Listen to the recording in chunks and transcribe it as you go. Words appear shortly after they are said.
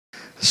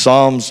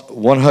Psalms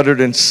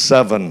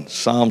 107.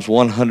 Psalms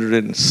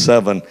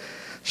 107,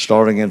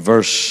 starting in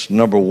verse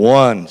number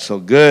 1. So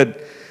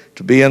good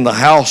to be in the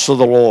house of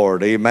the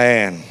Lord.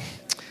 Amen.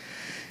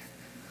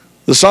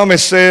 The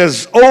psalmist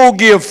says, "Oh,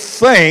 give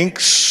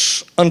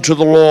thanks unto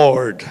the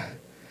Lord,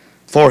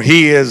 for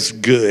he is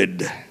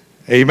good."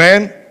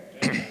 Amen.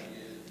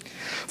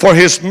 For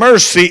his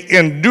mercy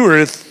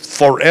endureth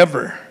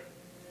forever.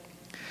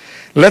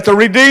 Let the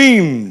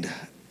redeemed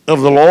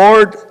of the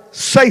Lord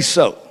say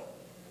so.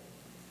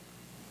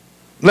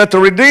 Let the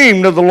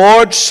redeemed of the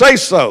Lord say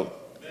so.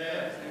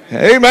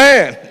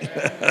 Amen.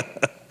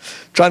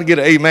 Trying to get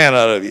an amen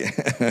out of you.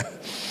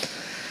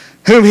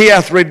 Whom he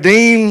hath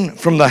redeemed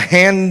from the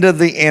hand of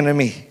the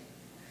enemy,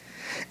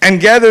 and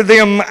gathered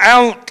them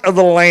out of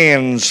the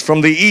lands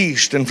from the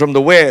east and from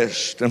the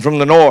west and from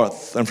the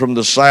north and from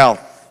the south.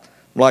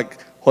 Like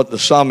what the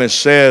psalmist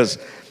says,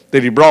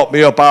 that he brought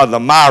me up out of the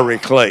miry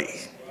clay.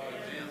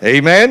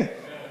 Amen.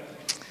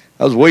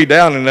 I was way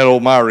down in that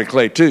old miry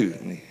clay too.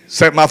 He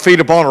set my feet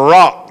upon a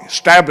rock,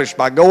 established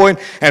my going,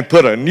 and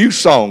put a new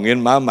song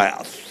in my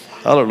mouth.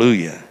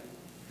 Hallelujah.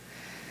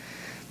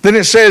 Then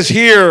it says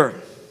here,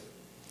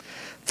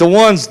 the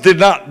ones did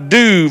not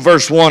do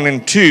verse 1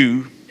 and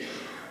 2.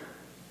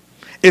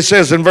 It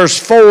says in verse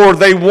 4,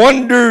 they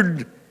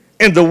wandered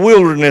in the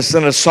wilderness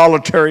in a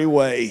solitary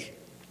way.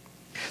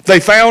 They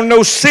found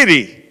no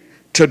city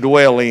to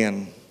dwell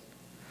in.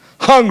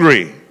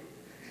 Hungry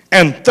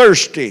and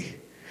thirsty,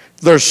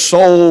 their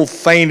soul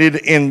fainted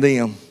in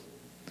them.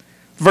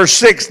 Verse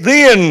 6,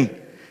 then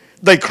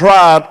they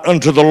cried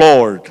unto the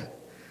Lord.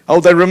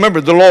 Oh, they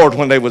remembered the Lord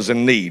when they was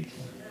in need.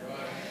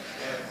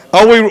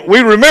 Oh,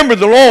 we remember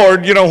the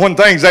Lord, when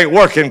things ain't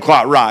working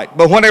quite right.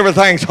 But when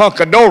everything's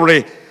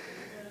hunky-dory,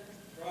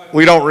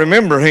 we don't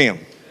remember him.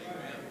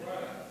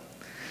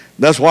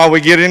 That's why we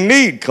get in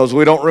need, because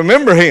we don't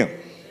remember him.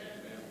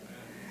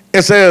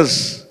 It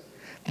says,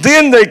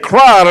 then they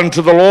cried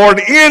unto the Lord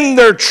in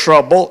their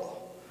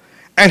trouble,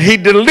 and he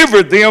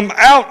delivered them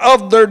out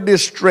of their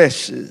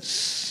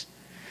distresses.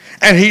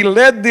 And he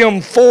led them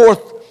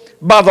forth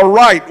by the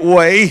right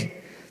way,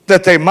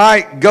 that they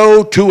might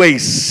go to a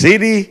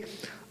city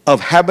of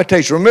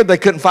habitation. Remember, they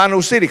couldn't find no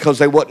city because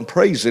they wasn't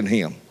praising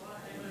him.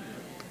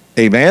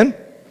 Amen.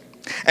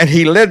 And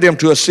he led them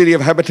to a city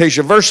of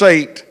habitation. Verse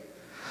 8,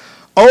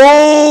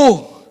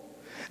 oh,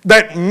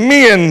 that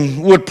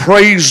men would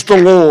praise the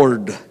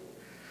Lord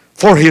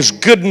for his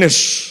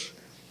goodness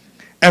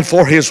and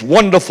for his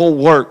wonderful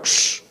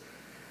works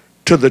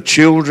to the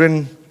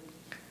children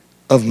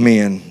of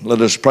men.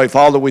 Let us pray.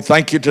 Father, we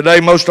thank you today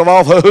most of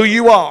all for who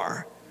you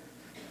are.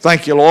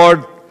 Thank you,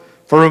 Lord,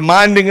 for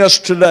reminding us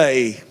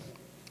today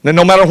that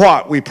no matter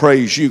what, we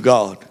praise you,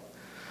 God.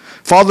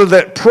 Father,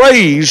 that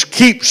praise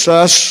keeps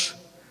us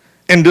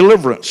in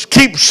deliverance.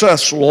 Keeps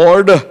us,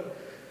 Lord,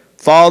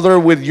 Father,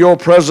 with your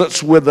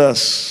presence with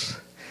us.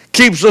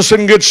 Keeps us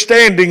in good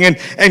standing,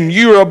 and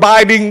you're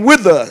abiding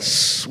with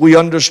us. We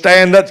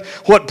understand that's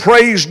what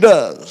praise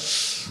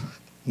does.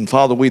 And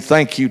Father, we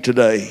thank you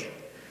today.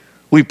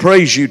 We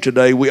praise you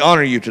today. We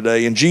honor you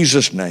today. In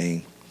Jesus'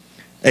 name,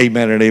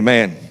 amen and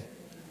amen.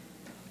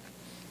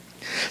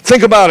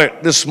 Think about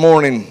it this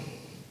morning.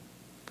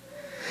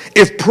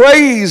 If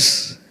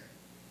praise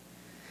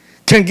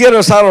can get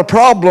us out of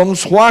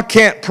problems, why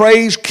can't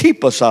praise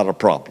keep us out of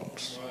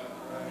problems?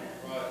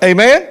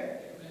 Amen?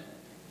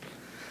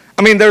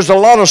 I mean, there's a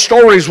lot of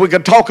stories we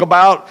could talk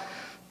about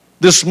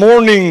this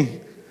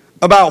morning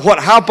about what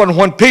happened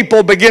when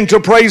people begin to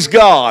praise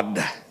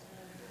God.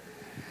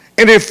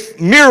 And if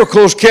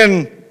miracles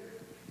can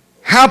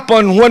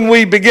happen when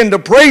we begin to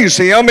praise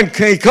him and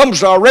he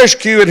comes to our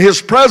rescue and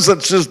his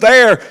presence is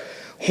there,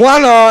 why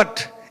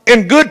not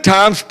in good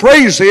times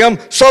praise him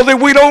so that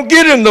we don't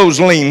get in those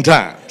lean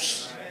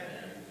times?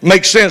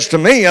 Makes sense to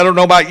me. I don't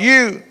know about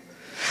you.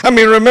 I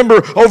mean,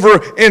 remember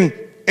over in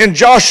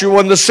Joshua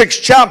in the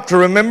 6th chapter,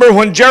 remember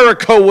when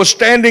Jericho was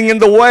standing in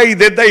the way,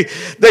 that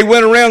they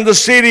went around the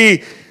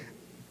city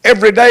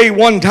every day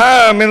one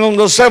time, and on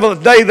the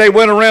 7th day they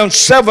went around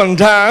 7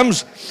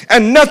 times,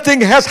 and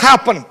nothing has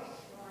happened.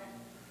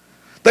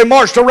 They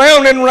marched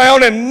around and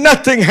around, and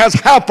nothing has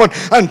happened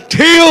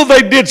until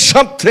they did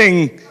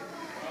something.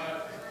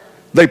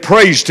 They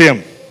praised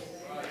him.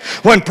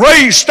 When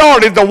praise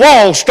started, the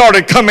walls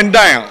started coming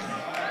down.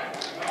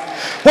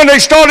 When they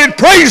started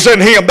praising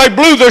him, they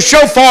blew the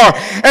shofar.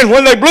 And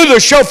when they blew the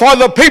shofar,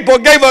 the people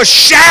gave a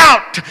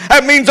shout.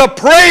 That means a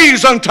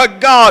praise unto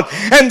God.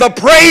 And the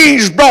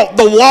praise brought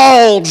the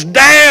walls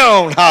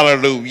down.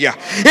 Hallelujah.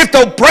 If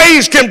the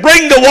praise can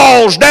bring the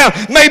walls down,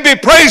 maybe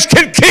praise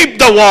can keep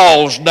the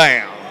walls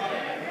down.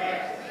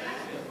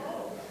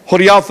 What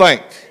do y'all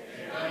think?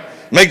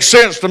 Makes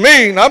sense to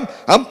me. I'm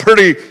a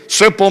pretty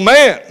simple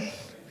man.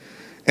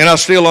 And I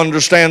still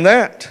understand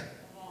that.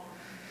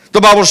 The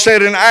Bible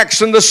said in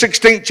Acts in the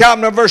 16th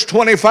chapter, verse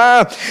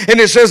 25, and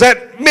it says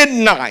at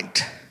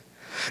midnight.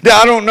 Now,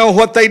 I don't know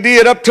what they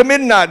did up to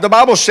midnight. The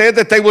Bible said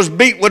that they was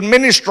beat with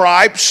many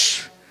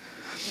stripes.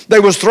 They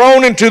was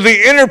thrown into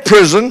the inner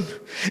prison.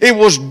 It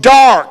was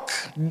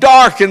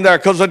dark in there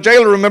because the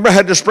jailer, remember,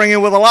 had to spring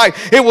in with a light.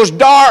 It was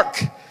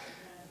dark.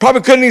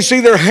 Probably couldn't even see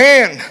their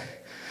hand.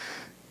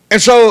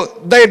 And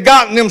so they had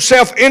gotten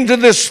themselves into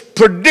this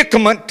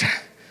predicament.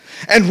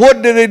 And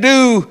what did they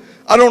do?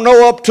 I don't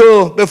know up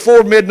till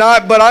before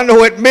midnight, but I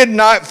know at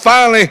midnight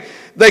finally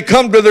they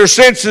come to their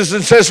senses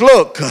and says,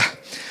 look,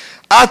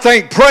 I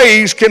think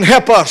praise can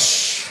help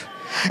us.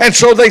 And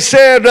so they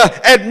said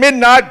at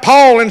midnight,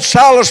 Paul and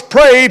Silas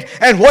prayed,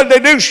 and what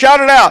did they do?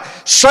 Shouted out,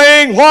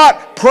 saying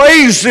what?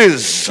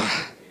 Praises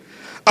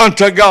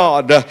unto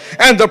God.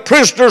 And the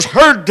prisoners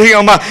heard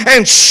them,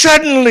 and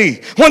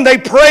suddenly, when they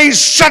praised,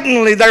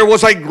 suddenly there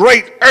was a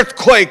great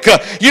earthquake.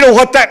 You know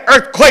what that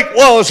earthquake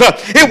was?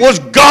 It was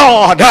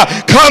God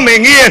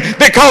coming in,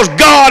 because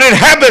God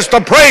inhabits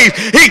the praise.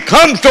 He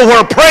comes to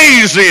where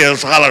praise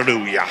is.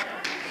 Hallelujah.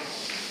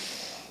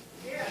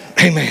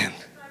 Amen.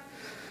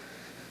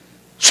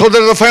 So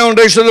that the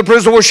foundation of the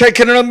prison was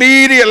shaken, and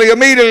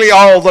immediately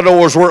all the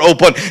doors were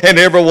open and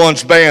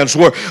everyone's bands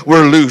were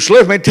loose.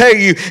 Let me tell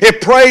you,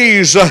 if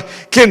praise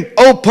can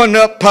open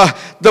up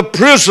the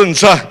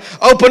prisons,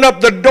 open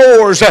up the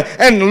doors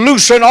and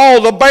loosen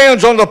all the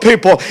bands on the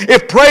people,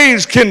 if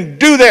praise can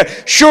do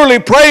that, surely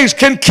praise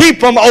can keep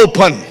them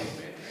open.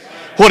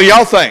 What do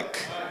y'all think?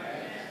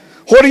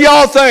 What do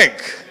y'all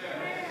think?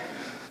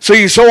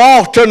 See, so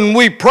often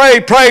we pray,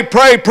 and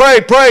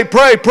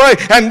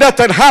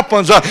nothing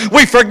happens.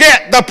 We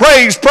forget the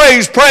praise.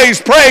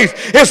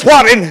 It's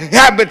what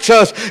inhabits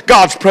us,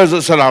 God's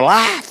presence in our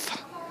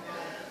life.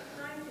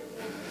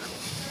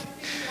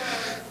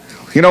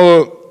 You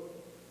know,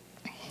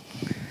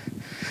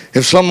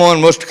 if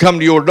someone was to come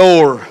to your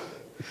door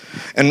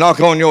and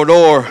knock on your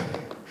door,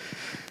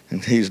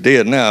 and he's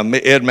dead now,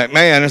 Ed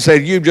McMahon, and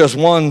said, you just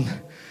won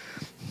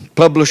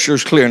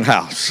Publishers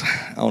Clearinghouse.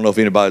 I don't know if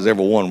anybody's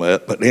ever won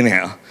that, but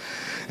anyhow.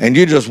 And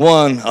you just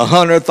won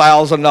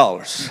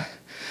 $100,000.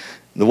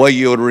 The way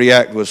you would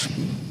react was,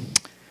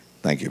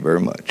 thank you very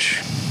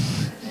much.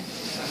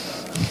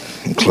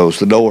 And close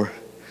the door.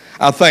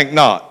 I think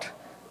not.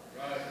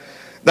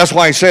 That's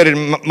why he said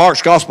in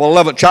Mark's Gospel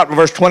 11th chapter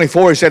verse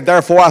 24, he said,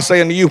 therefore I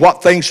say unto you,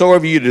 what things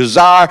soever you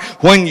desire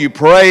when you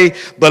pray,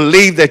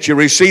 believe that you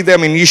receive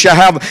them and you shall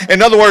have them.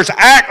 In other words,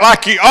 act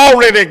like you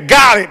already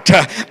got it.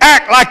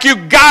 Act like you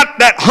got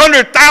that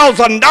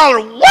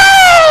 $100,000.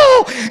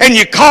 Woo! And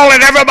you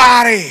calling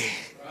everybody.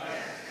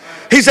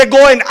 He said,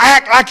 go and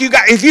act like you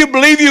got it. If you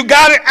believe you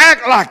got it,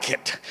 act like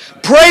it.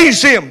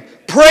 Praise Him.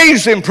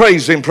 Praise Him.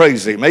 Praise Him.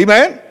 Praise Him.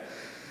 Amen.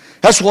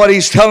 That's what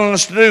he's telling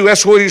us to do.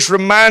 That's what he's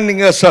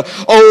reminding us of.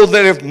 Oh,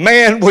 that if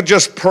man would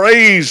just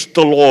praise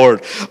the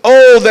Lord.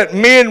 Oh, that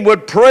men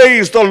would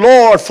praise the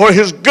Lord for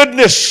His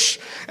goodness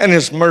and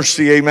His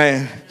mercy.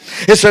 Amen.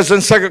 It says in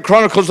 2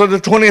 Chronicles of the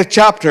 20th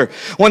chapter,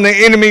 when the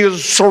enemy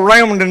was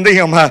surrounding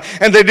them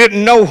and they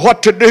didn't know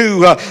what to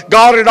do,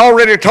 God had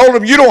already told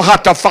them, you don't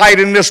have to fight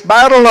in this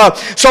battle.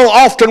 So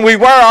often we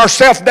wear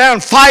ourselves down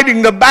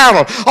fighting the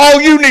battle.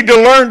 All you need to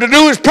learn to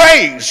do is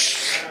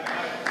praise.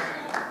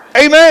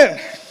 Amen.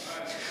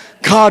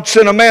 God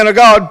sent a man of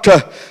God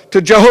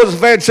to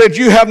Jehoshaphat and said,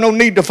 you have no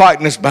need to fight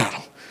in this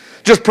battle.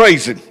 Just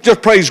praise Him.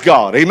 Just praise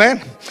God.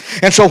 Amen.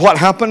 And so what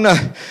happened?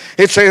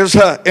 It says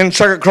in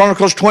 2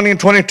 Chronicles 20 and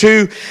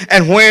 22,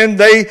 and when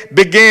they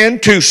began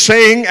to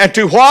sing and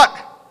to what?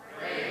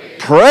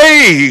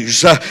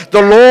 Praise. The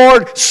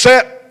Lord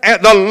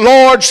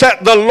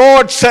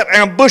set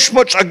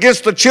ambushments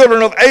against the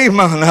children of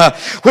Ammon,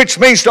 which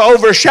means to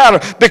overshadow,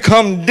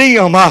 become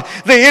dim. The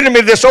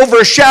enemy that's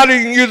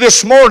overshadowing you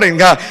this morning,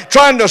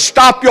 trying to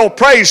stop your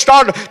praise,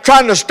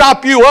 trying to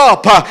stop you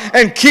up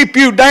and keep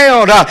you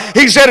down.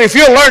 He said, if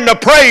you'll learn to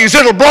praise,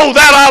 it'll blow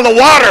that out of the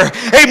water.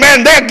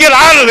 Amen. They'll get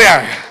out of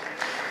there.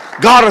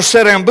 God has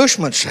set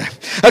ambushments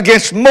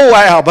against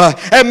Moab.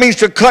 That means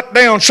to cut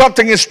down.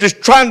 Something is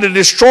trying to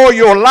destroy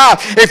your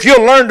life. If you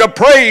learn to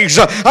praise,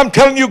 I'm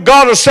telling you,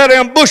 God has set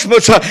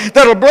ambushments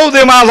that'll blow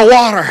them out of the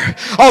water.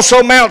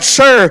 Also Mount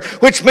Seir,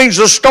 which means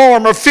a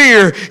storm or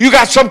fear. You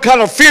got some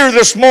kind of fear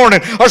this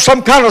morning or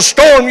some kind of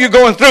storm you're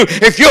going through.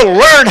 If you'll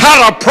learn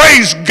how to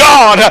praise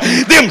God,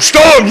 them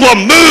storms will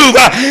move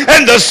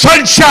and the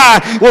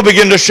sunshine will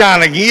begin to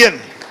shine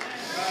again.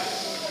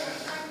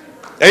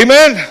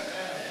 Amen.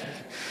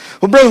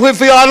 Well, Brother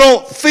Whitfield, I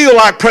don't feel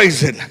like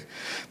praising.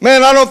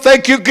 Man, I don't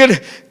think you can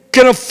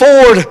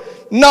afford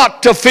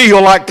not to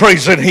feel like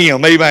praising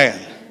Him.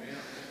 Amen.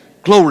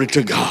 Glory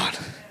to God.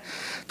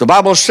 The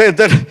Bible said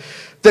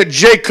that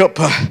Jacob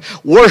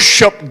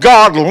worshiped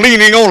God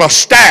leaning on a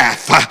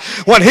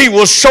staff when he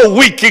was so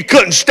weak he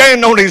couldn't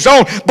stand on his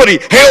own, but he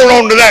held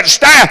on to that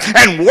staff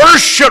and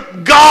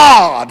worshiped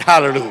God.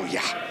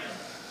 Hallelujah.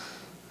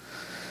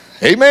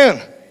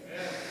 Amen.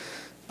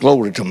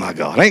 Glory to my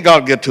God. Ain't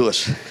God good to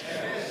us?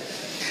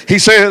 He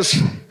says,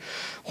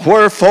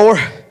 wherefore,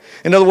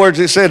 In other words,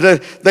 it said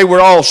that they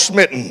were all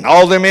smitten.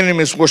 All them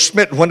enemies were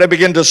smitten when they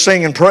began to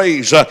sing and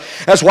praise.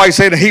 That's why he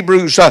said in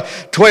Hebrews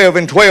 12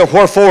 and 12,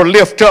 wherefore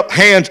lift up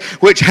hands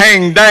which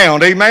hang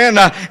down, amen,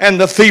 and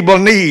the feeble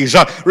knees.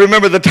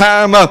 Remember the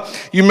time,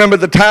 you remember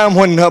the time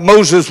when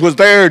Moses was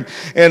there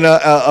and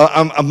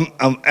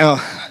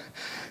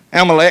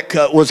Amalek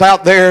was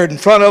out there in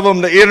front of them,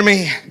 the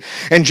enemy,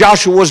 and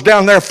Joshua was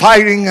down there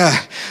fighting.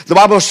 The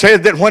Bible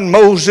said that when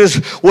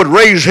Moses would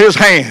raise his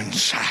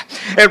hands,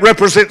 it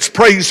represents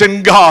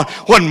praising God.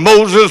 When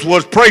Moses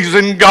was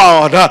praising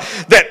God,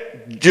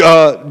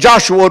 that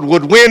Joshua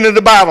would win in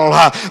the battle.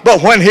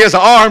 But when his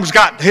hands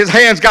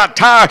got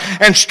tired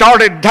and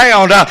started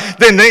down,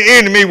 then the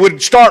enemy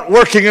would start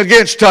working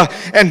against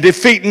and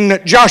defeating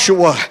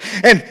Joshua.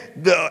 And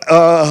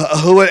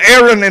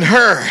Aaron and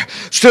Hur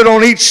stood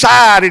on each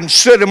side and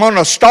stood him on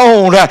a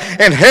stone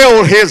and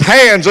held his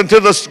hands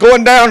until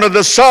going down to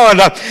the sun,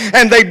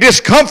 and they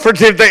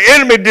discomforted the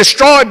enemy,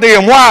 destroyed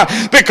them. Why?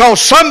 Because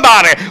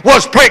somebody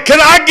was praying.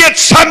 Can I get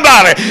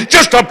somebody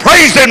just to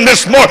praise him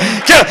this morning?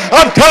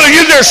 I'm telling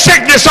you, there's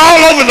sickness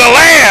all over the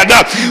land.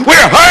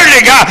 We're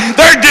hurting.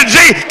 There's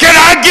disease. Can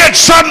I get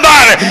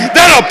somebody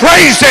that'll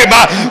praise him?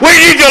 We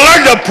need to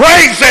learn to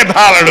praise him.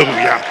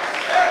 Hallelujah.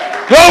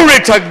 Glory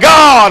to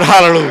God.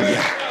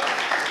 Hallelujah.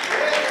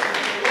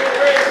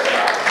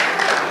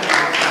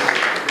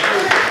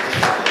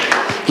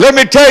 Let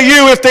me tell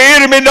you, if the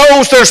enemy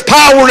knows there's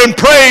power in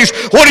praise,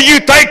 what do you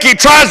think he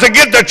tries to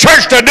get the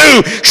church to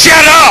do?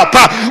 Shut up.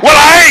 Well,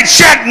 I ain't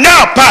shutting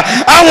up.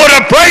 I want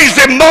to praise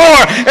him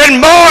more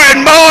and more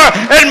and more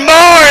and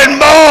more and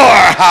more.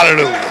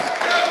 Hallelujah.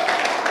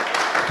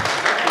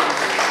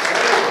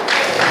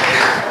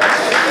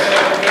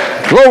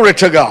 Glory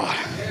to God.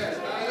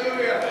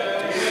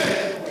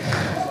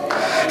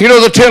 You know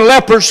the 10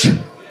 lepers,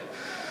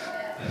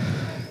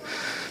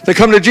 they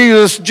come to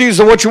Jesus.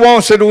 Jesus, what you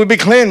want? Said, we be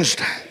cleansed.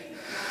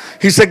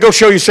 He said, go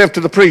show yourself to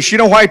the priest. You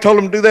know why he told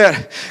them to do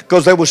that?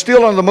 Because they were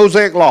still under the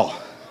Mosaic law.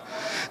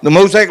 The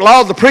Mosaic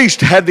law, the priest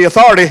had the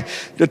authority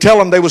to tell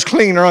them they was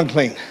clean or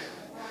unclean.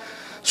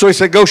 So he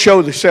said, go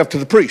show yourself to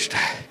the priest.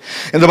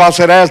 And the Bible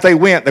said, as they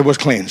went, they was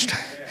cleansed.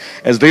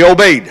 As they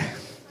obeyed.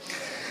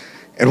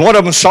 And one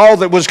of them saw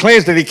that was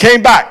cleansed, and he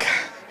came back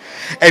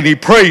and he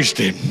praised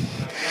him.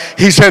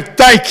 He said,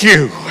 thank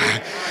you.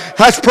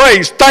 That's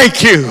praise.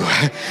 Thank you.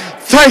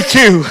 Thank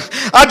you.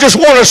 I just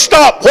want to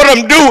stop what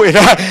I'm doing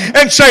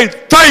and say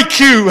thank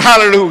you.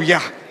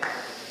 Hallelujah.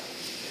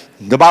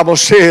 The Bible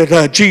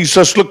said,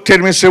 Jesus looked at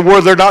him and said,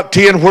 were there not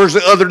 10? Where's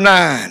the other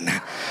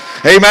 9?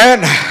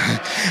 Amen.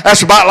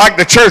 That's about like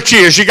the church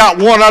is. You got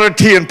 1 out of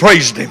 10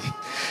 praising him.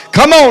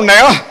 Come on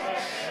now.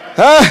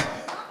 Huh?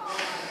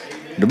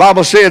 The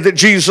Bible said that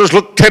Jesus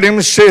looked at him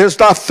and says,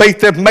 thy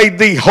faith hath made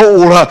thee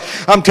whole.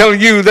 I'm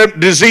telling you, that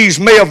disease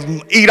may have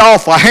eat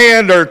off a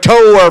hand or a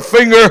toe or a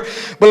finger,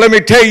 but let me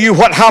tell you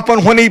what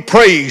happened when he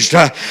praised.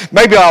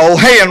 Maybe a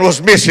hand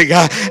was missing,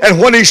 and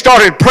when he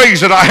started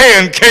praising, a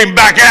hand came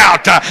back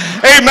out.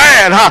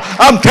 Amen.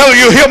 I'm telling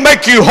you, he'll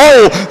make you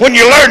whole when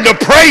you learn to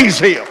praise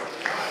him.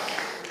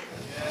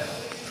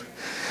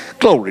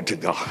 Glory to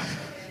God.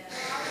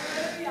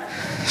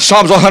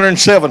 Psalms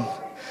 107.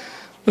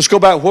 Let's go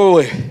back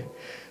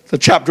the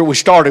chapter we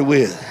started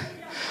with.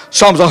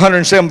 Psalms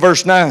 107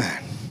 verse 9.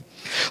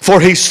 For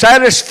he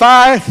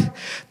satisfieth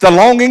the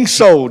longing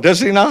soul, does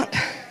he not?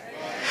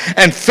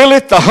 And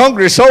filleth the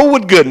hungry soul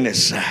with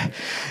goodness.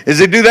 Does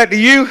he do that to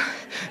you?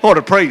 Ought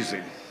to praise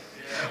him.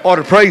 Ought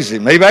to praise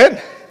him.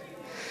 Amen?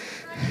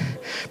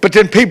 But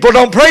then people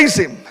don't praise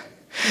him.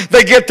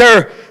 They get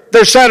their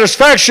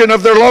satisfaction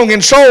of their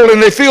longing soul,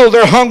 and they fill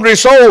their hungry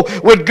soul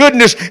with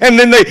goodness, and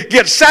then they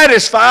get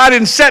satisfied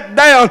and sit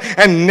down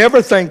and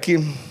never thank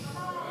him.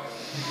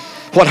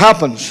 What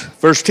happens?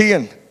 Verse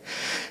 10.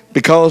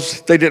 Because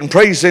they didn't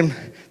praise him,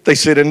 they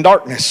sit in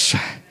darkness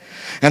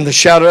and the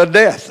shadow of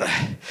death,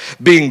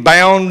 being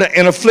bound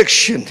in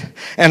affliction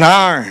and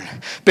iron,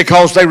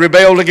 because they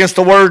rebelled against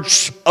the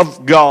words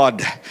of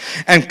God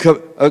and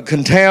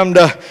contemned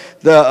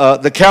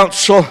the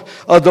counsel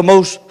of the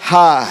Most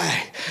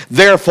High.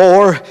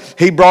 Therefore,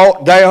 he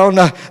brought down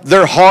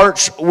their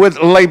hearts with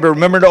labor.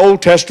 Remember in the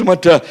Old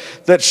Testament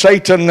that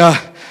Satan,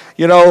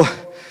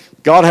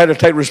 God had to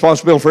take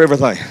responsibility for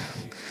everything.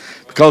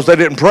 Because they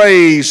didn't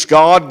praise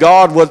God,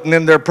 God wasn't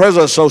in their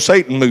presence, so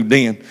Satan moved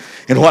in.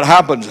 And what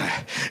happens?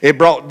 It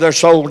brought their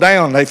soul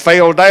down. They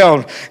fell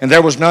down, and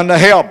there was none to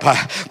help.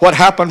 What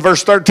happened?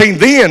 Verse 13.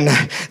 Then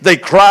they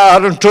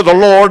cried unto the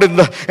Lord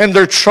in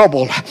their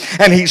trouble,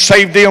 and he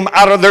saved them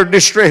out of their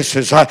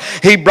distresses.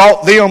 He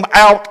brought them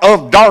out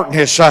of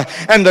darkness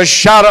and the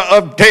shadow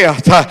of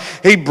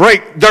death. He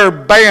brake their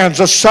bands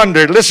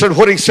asunder. Listen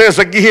what he says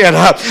again.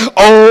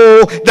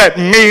 Oh, that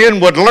men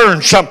would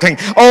learn something.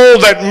 Oh,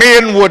 that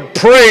men would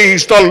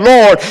praise the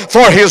Lord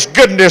for his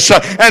goodness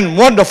and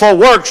wonderful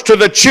works to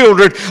the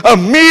children of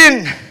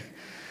men.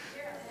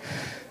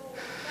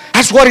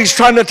 That's what he's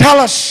trying to tell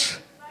us.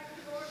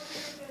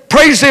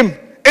 Praise him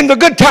in the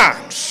good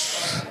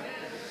times.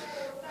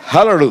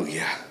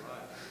 Hallelujah.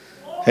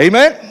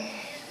 Amen.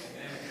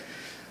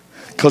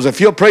 Because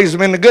if you'll praise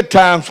him in the good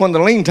times, when the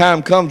lean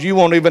time comes, you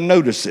won't even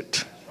notice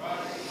it.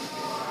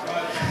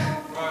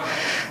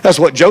 That's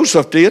what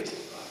Joseph did.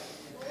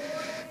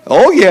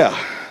 Oh yeah.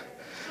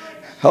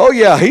 Oh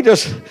yeah, he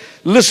just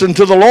listened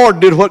to the Lord,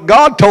 did what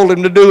God told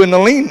him to do in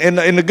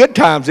the good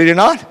times, did he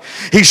not?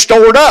 He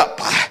stored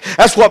up.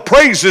 That's what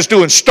praise is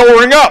doing,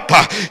 storing up.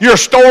 You're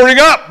storing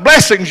up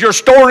blessings, you're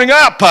storing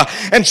up.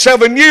 And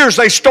 7 years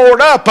they stored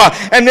up.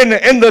 And then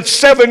in the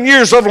 7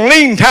 years of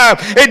lean time,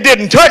 it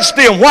didn't touch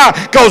them. Why?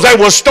 Because they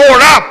were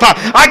stored up.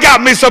 I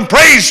got me some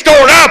praise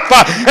stored up.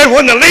 And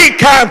when the lean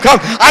time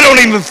comes, I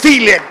don't even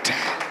feel it.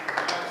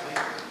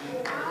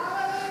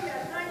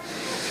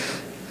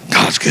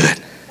 God's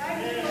good.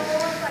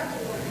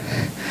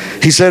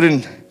 He said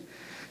in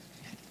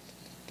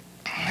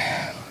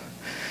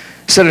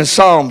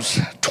Psalms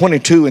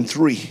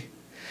 22:3,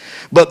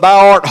 but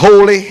thou art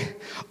holy,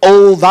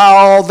 O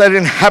thou that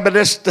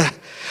inhabitest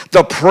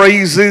the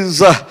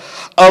praises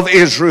of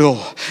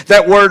Israel.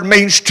 That word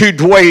means to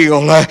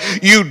dwell.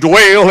 You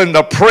dwell in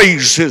the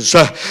praises.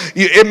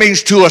 It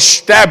means to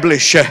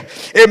establish.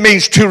 It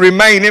means to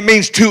remain. It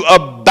means to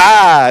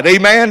abide.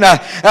 Amen.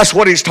 That's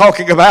what he's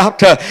talking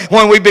about.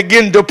 When we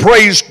begin to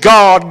praise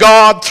God,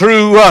 God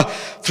through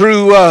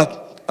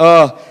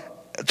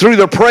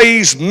the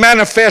praise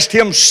manifest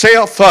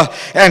himself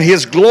and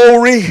his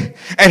glory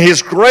and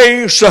his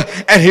grace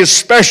and his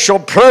special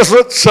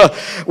presence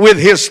with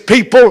his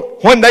people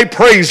when they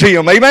praise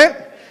him. Amen.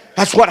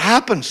 That's what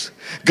happens.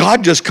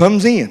 God just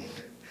comes in.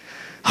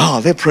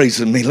 Oh, they're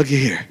praising me. Look at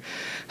here.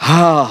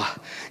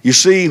 You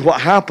see,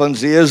 what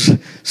happens is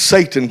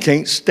Satan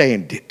can't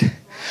stand it.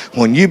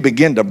 When you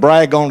begin to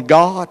brag on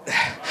God,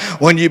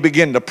 when you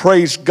begin to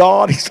praise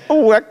God, he says,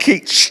 oh, I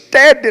can't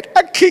stand it.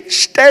 I can't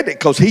stand it.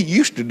 Because he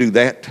used to do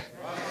that.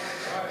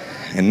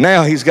 And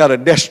now he's got a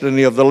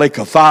destiny of the lake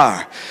of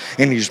fire.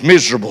 And he's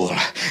miserable.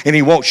 And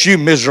he wants you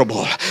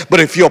miserable.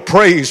 But if you'll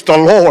praise the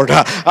Lord,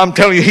 I'm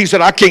telling you, he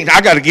said, I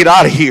got to get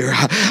out of here.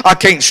 I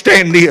can't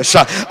stand this.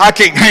 I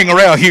can't hang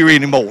around here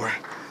anymore.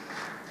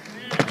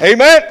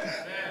 Amen?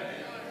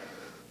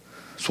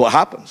 That's what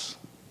happens.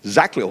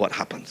 Exactly what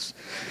happens.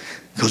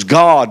 Because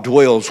God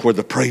dwells where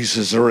the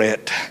praises are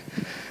at.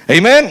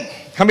 Amen?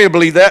 How many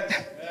believe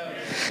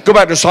that? Go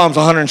back to Psalms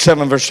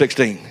 107 verse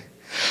 16.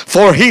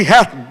 For he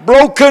hath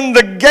broken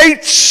the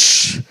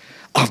gates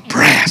of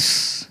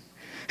brass.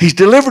 He's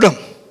delivered them.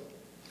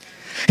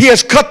 He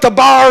has cut the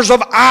bars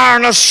of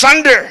iron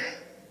asunder.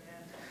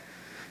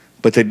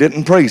 But they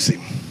didn't praise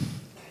him.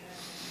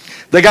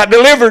 They got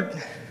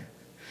delivered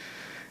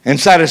and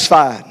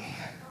satisfied.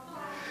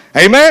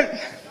 Amen?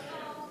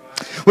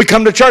 We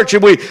come to church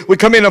and we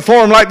come in a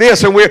forum like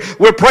this and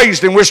we're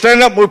praised and we're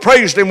standing up and we're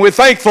praised and we're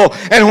thankful.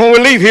 And when we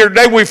leave here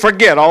today, we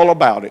forget all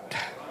about it.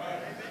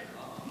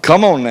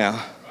 Come on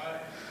now.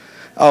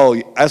 Oh,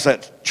 that's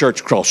that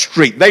church across the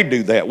street. They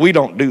do that. We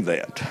don't do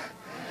that.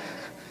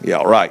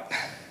 Yeah, right.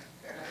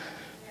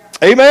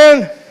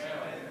 Amen.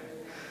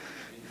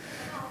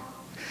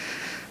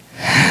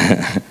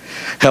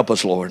 Help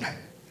us, Lord.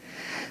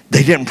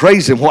 They didn't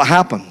praise him. What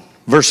happened?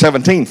 Verse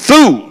 17.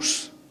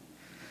 Fools,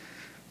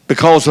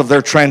 because of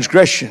their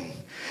transgression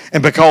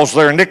and because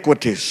their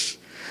iniquities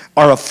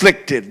are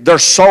afflicted. Their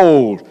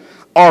soul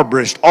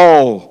arborist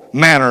all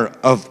manner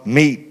of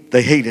meat.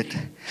 They hate it.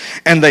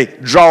 And they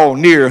draw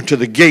near to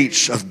the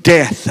gates of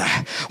death.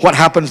 What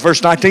happens,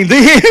 verse 19?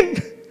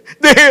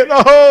 Then,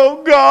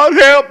 oh God,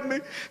 help me,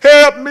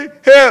 help me,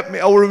 help me.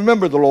 Oh,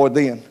 remember the Lord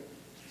then.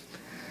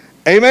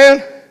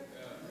 Amen?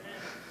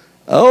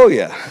 Oh,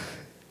 yeah.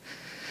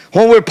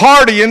 When we're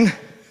partying,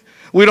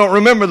 we don't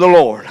remember the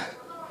Lord.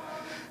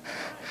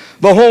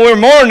 But when we're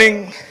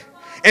mourning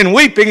and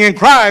weeping and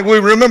crying, we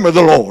remember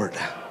the Lord.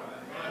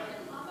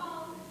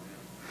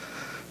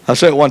 I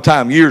said it one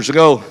time years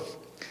ago.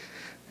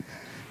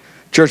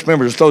 Church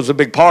members throws a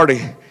big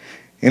party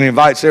and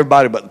invites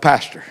everybody but the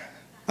pastor.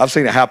 I've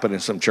seen it happen in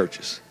some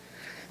churches.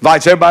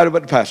 Invites everybody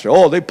but the pastor.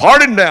 Oh, they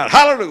partying down.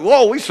 Hallelujah.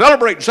 Oh, we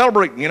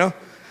celebrating, you know.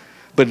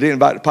 But they didn't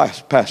invite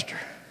the pastor.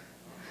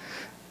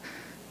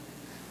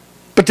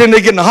 But then they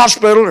get in the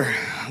hospital or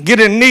get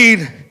in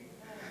need.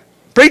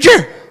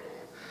 Preacher,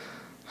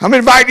 I'm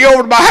inviting you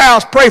over to my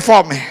house. Pray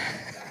for me.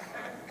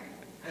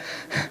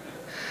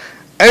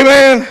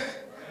 Amen.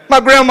 My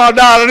grandma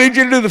died. I need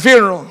you to do the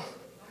funeral.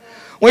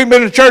 We've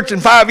been to church in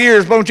 5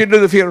 years, but I want you to do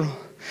the funeral.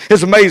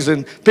 It's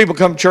amazing. People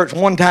come to church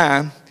one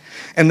time,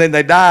 and then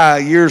they die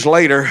years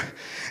later,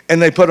 and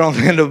they put on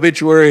the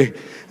obituary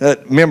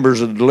that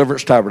members of the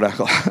Deliverance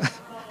Tabernacle.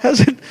 I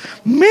said,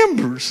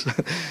 members?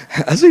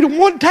 I said,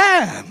 one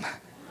time.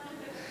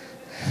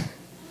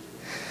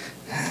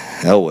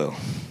 Oh, well.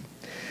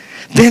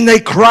 Then they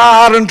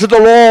cried unto the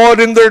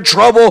Lord in their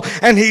trouble,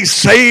 and he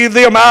saved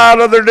them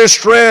out of their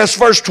distress.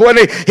 Verse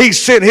 20, he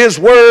sent his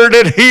word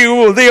and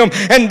healed them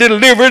and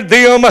delivered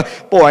them.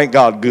 Boy, ain't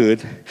God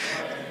good.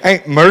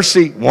 Ain't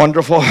mercy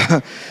wonderful?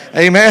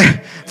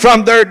 Amen.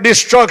 From their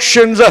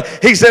destructions.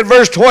 He said,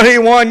 verse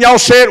 21, y'all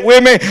say it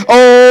with me.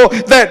 Oh,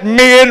 that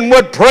men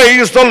would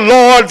praise the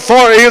Lord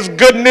for his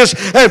goodness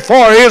and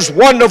for his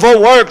wonderful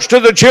works to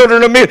the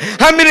children of men.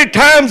 How many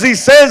times he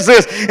says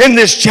this in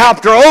this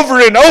chapter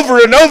over and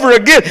over and over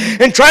again,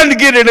 and trying to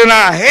get it in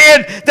our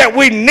head that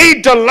we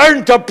need to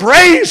learn to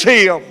praise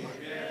him.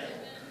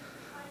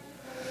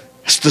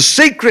 It's the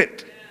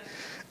secret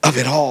of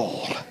it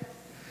all.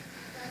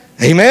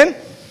 Amen.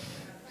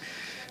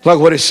 Like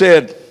what it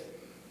said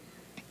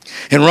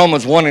in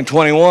Romans 1 and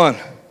 21.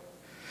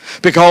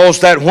 Because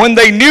that when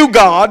they knew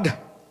God,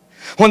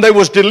 when they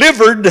was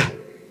delivered,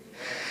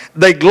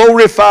 they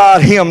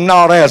glorified him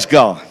not as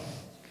God.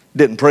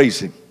 Didn't praise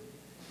him.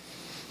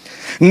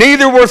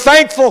 Neither were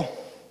thankful,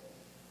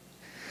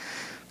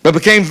 but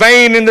became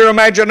vain in their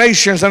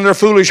imaginations, and their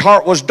foolish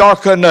heart was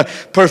darkened.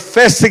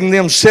 Professing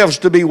themselves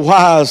to be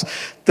wise,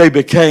 they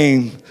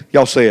became,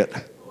 y'all say it.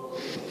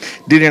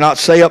 Did he not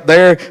say up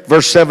there,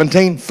 verse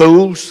 17,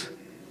 fools?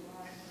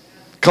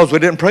 Because we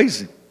didn't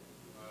praise him.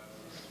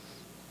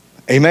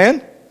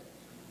 Amen?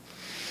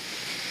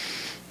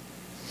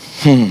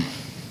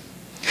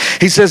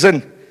 He says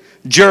in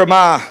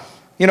Jeremiah,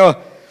 you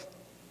know,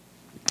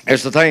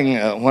 there's the thing,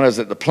 when I was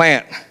at the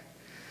plant,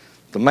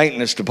 the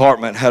maintenance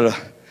department had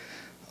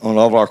on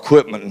all of our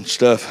equipment and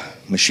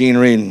stuff,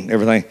 machinery and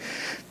everything,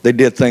 they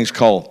did things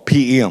called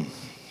PM,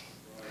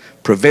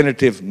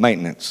 preventative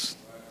maintenance.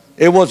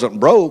 It wasn't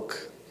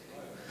broke,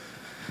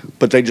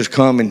 but they just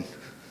come and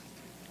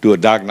do a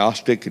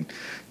diagnostic and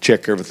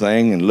check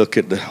everything and look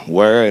at the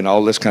wear and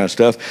all this kind of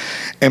stuff.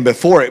 And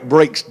before it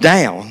breaks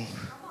down,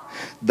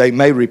 they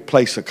may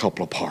replace a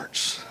couple of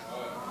parts.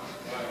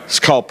 It's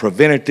called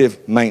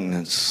preventative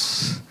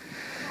maintenance.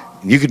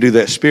 You can do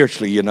that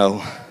spiritually, you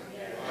know.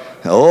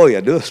 Oh, yeah,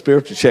 do a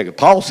spiritual check.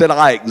 Paul said,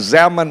 I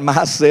examine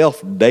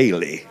myself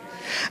daily.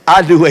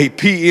 I do a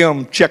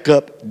PM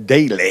checkup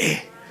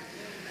daily.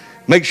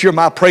 Make sure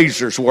my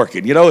praiser's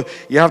working. You know,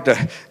 you have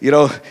to, you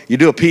know, you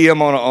do a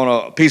PM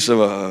on a piece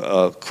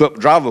of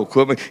driving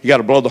equipment. You got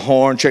to blow the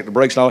horn, check the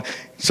brakes and all that.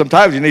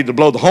 Sometimes you need to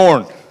blow the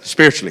horn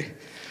spiritually.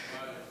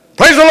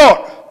 Praise the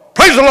Lord.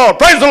 Praise the Lord.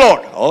 Praise the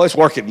Lord. Oh, it's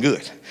working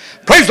good.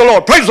 Praise the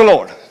Lord. Praise the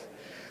Lord.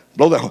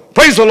 Blow that horn.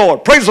 Praise the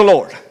Lord. Praise the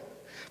Lord.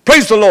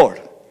 Praise the Lord.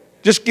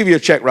 Just give you a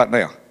check right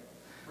now.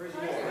 Praise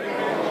the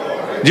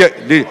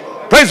Lord.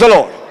 Praise the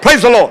Lord.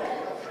 Praise the Lord.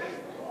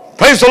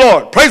 Praise the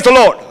Lord. Praise the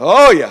Lord.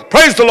 Oh, yeah.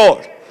 Praise the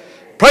Lord.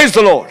 Praise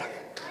the Lord.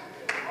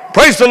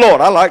 Praise the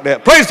Lord. I like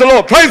that. Praise the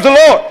Lord. Praise the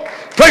Lord.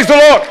 Praise the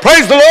Lord.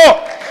 Praise the Lord.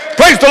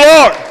 Praise the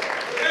Lord.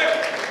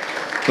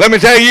 Let me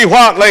tell you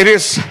what,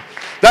 ladies.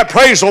 That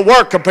praise will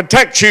work and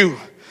protect you.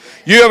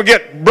 You ever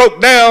get broke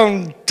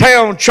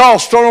downtown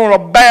Charleston on a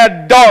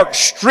bad, dark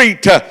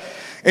street,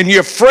 and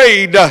you're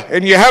afraid,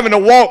 and you're having to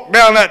walk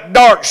down that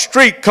dark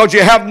street because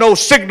you have no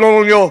signal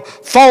on your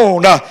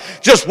phone.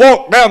 Just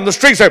walk down the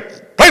street and say,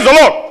 praise the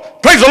Lord.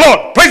 Praise the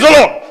Lord. Praise the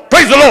Lord.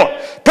 Praise the Lord.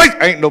 Praise.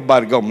 Ain't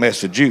nobody going to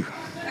mess with you.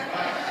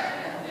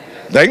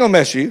 They ain't going to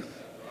mess with you.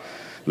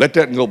 Let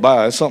that one go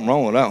by. There's something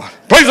wrong with that one.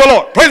 Praise the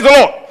Lord. Praise the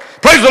Lord.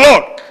 Praise the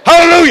Lord.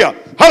 Hallelujah.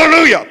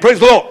 Hallelujah. Praise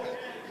the Lord.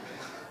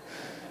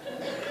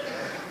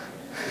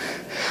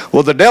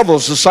 Well, the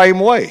devil's the same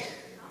way.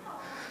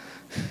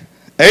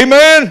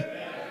 Amen?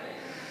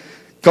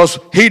 Because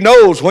he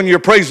knows when you're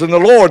praising the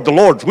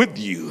Lord's with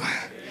you.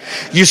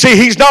 You see,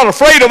 he's not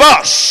afraid of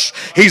us.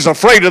 He's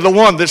afraid of the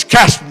one that's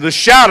casting the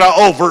shadow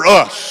over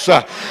us.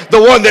 The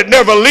one that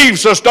never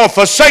leaves us nor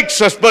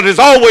forsakes us, but is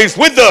always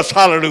with us.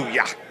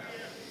 Hallelujah.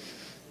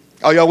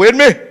 Are y'all with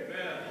me?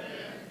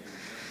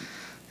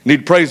 You need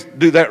to praise,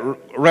 do that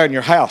around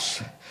your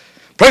house.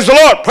 Praise the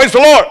Lord. Praise the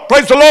Lord.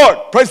 Praise the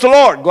Lord. Praise the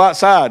Lord. Go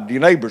outside to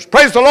your neighbors.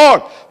 Praise the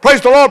Lord.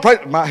 Praise the Lord. Praise.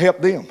 It might help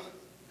them.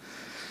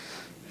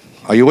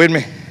 Are you with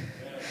me?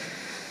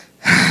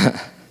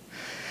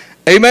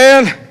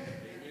 Amen.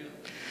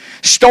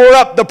 Store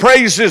up the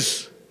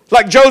praises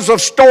like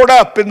Joseph stored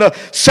up in the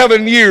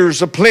 7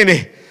 years of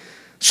plenty,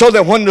 so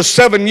that when the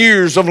 7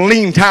 years of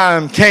lean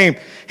time came,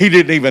 he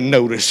didn't even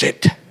notice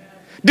it.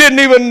 Didn't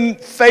even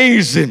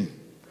faze him.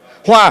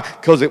 Why?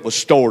 Because it was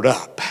stored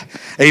up.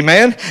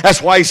 Amen.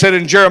 That's why he said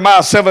in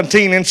Jeremiah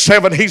 17 and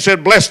 7, he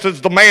said, blessed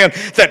is the man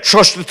that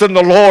trusteth in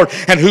the Lord,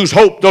 and whose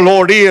hope the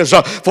Lord is.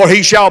 For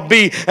he shall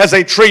be as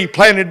a tree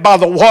planted by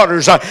the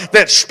waters,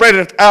 that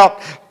spreadeth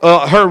out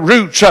her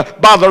roots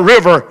by the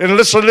river. And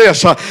listen to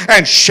this.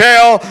 And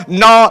shall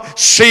not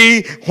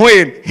see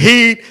when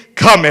heat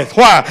cometh.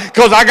 Why?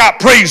 Because I got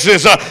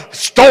praises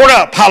stored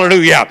up.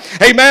 Hallelujah.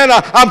 Amen.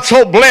 I'm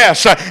so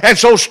blessed and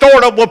so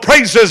stored up with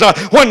praises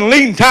when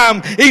lean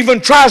time even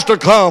tries to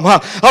come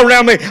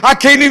around me. I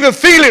can't even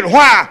feel it.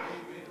 Why?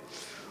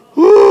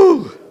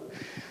 Woo.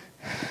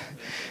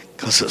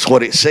 Because that's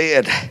what it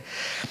said.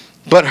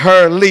 But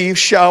her leaf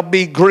shall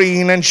be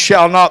green, and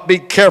shall not be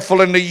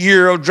careful in the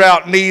year of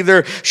drought,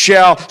 neither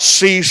shall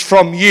cease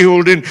from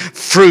yielding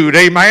fruit.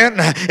 Amen.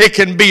 It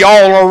can be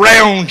all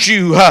around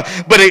you,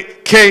 but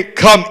it can't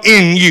come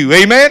in you.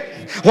 Amen.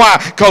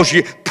 Why? Because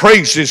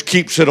praises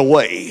keeps it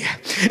away.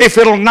 If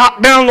it'll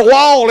knock down the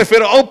wall, if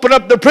it'll open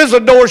up the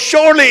prison door,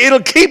 surely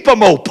it'll keep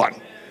them open.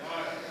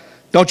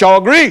 Don't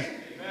y'all agree?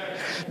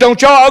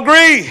 Don't y'all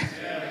agree?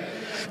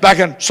 Back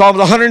in Psalm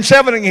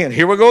 107 again.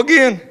 Here we go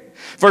again.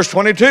 Verse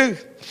 22.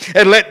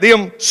 And let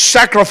them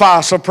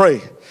sacrifice of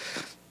praise.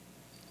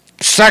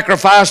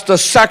 Sacrifice the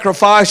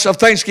sacrifice of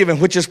thanksgiving,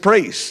 which is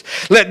praise.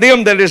 Let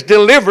them that is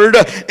delivered,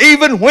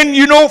 even when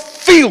you don't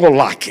feel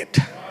like it.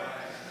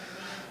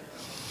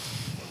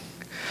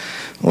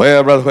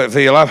 Well, Brother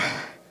Whitfield,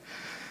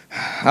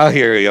 I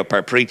hear you up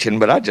there preaching,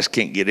 but I just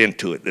can't get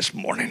into it this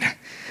morning.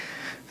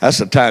 That's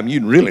the time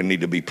you really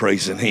need to be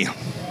praising Him.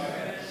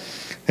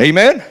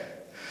 Amen?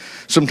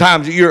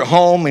 Sometimes you're at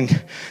home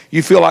and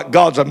you feel like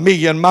God's a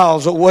million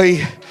miles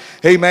away.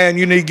 Amen.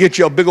 You need to get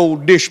you a big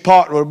old dish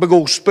pot or a big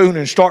old spoon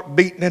and start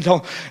beating it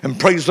on and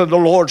praising the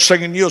Lord,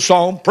 singing you a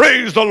song.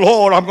 Praise the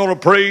Lord. I'm going to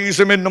praise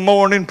Him in the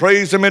morning,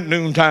 praise Him at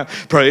noontime.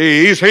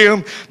 Praise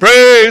Him,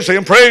 praise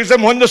Him, praise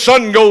Him when the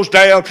sun goes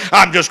down.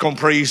 I'm just going to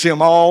praise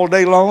Him all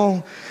day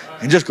long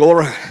and just go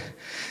around.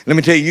 Let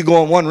me tell you, you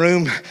go in one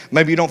room,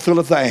 maybe you don't feel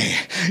a thing.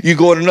 You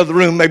go in another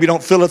room, maybe you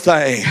don't feel a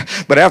thing.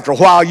 But after a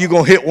while, you're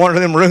going to hit one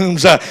of them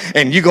rooms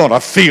and you're going to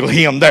feel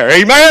Him there.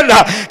 Amen?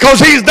 Because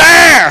He's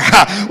there.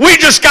 We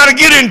just got to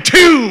get in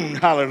tune.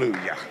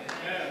 Hallelujah.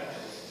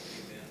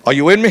 Are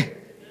you with me?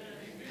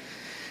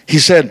 He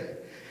said,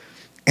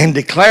 and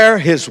declare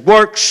His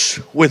works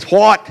with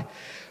what?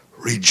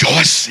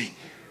 Rejoicing.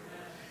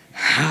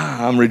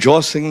 I'm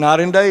rejoicing night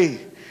and day.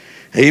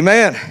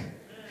 Amen.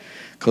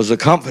 Because the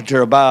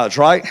Comforter abides,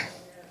 right?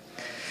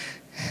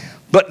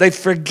 But they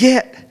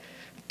forget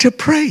to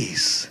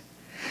praise.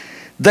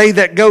 They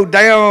that go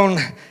down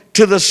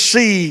to the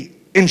sea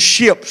in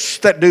ships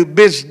that do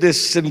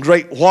business in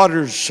great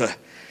waters,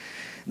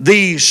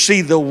 these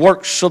see the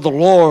works of the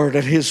Lord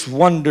and His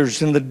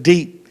wonders in the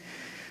deep.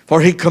 For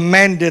He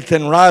commandeth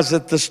and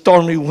riseth the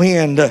stormy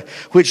wind,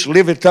 which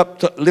lifted up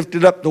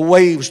the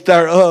waves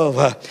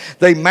thereof.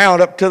 They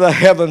mount up to the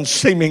heavens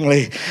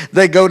seemingly.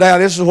 They go down.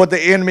 This is what the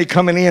enemy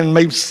coming in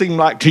may seem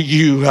like to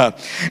you.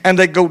 And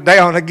they go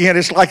down again.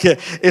 It's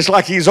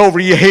like he's over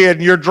your head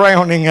and you're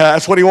drowning.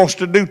 That's what he wants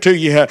to do to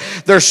you.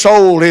 Their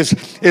soul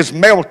is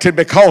melted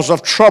because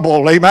of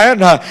trouble. Amen.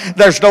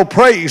 There's no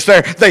praise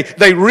there.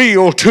 They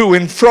reel to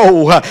and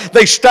fro.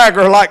 They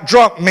stagger like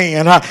drunk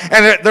men.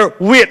 And at their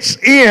wits'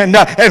 end.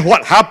 And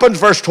what happens?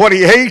 Verse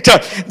 28,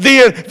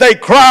 then they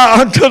cry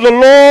unto the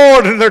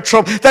Lord in their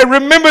trouble. They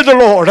remember the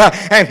Lord,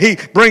 and He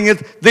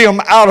bringeth them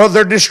out of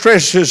their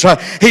distresses.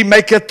 He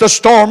maketh the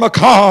storm a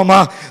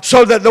calm,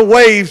 so that the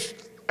waves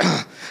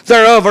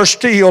thereof are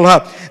still.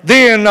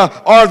 Then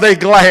are they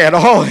glad.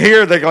 Oh,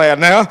 here they're glad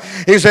now.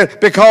 He said,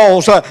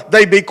 because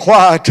they be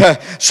quiet,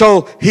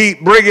 so He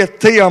bringeth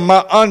them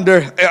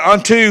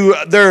unto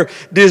their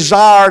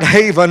desired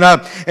haven.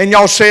 And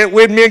y'all say it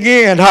with me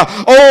again.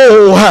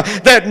 Oh,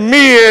 that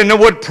men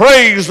would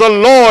praise the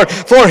Lord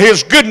for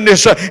His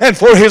goodness and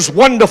for His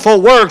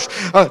wonderful works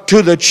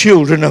to the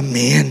children of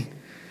men.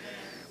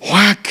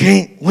 Why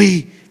can't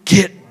we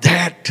get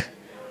that?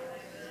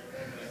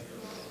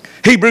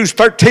 Hebrews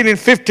 13 and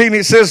 15,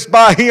 it says,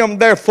 by Him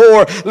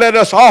therefore let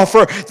us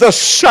offer the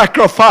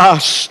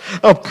sacrifice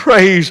of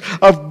praise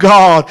of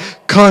God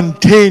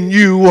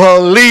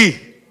continually.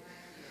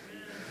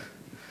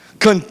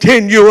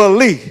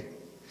 Continually.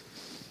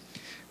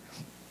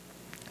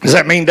 Does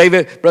that mean,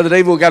 Brother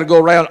David, we got to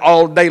go around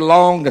all day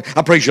long?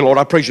 I praise you, Lord,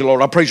 I praise you,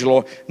 Lord, I praise you,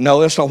 Lord. No,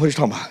 that's not what he's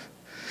talking about.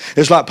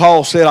 It's like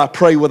Paul said, I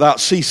pray without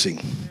ceasing.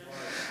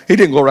 He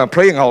didn't go around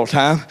praying all the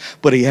time,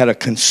 but he had a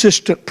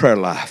consistent prayer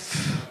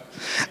life.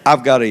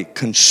 I've got a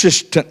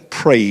consistent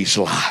praise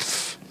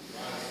life.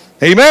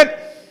 Amen.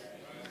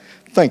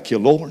 Thank you,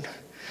 Lord.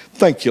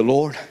 Thank you,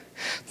 Lord.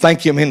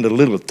 Thank Him in the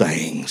little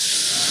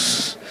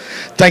things.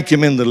 Thank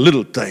Him in the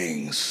little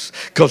things.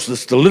 Because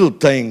it's the little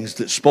things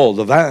that spoil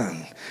the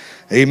vine.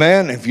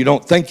 Amen. If you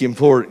don't thank Him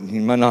for it,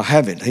 you might not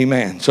have it.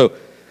 Amen. So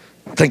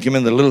thank Him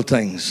in the little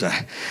things.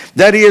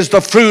 That is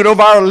the fruit of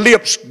our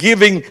lips,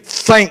 giving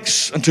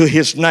thanks unto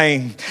His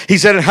name. He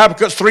said in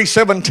Habakkuk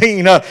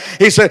 3:17,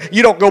 he said,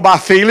 you don't go by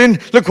feeling.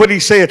 Look what he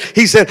said.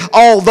 He said,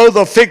 although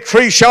the fig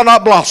tree shall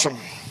not blossom,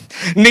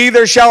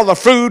 neither shall the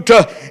fruit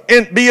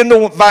be in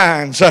the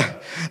vines.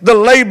 The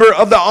labor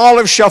of the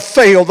olive shall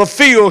fail. The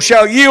field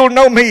shall yield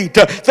no meat.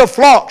 The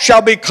flock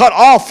shall be cut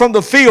off from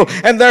the field,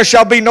 and there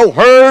shall be no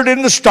herd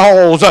in the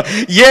stalls.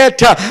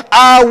 Yet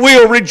I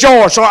will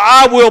rejoice, or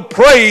I will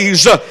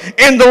praise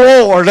in the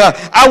Lord.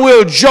 I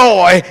will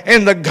joy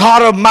in the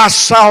God of my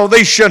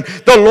salvation.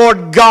 The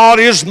Lord God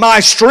is my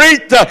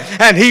strength,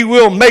 and He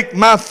will make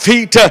my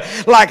feet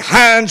like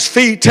hinds'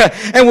 feet,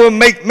 and will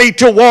make me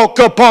to walk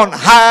upon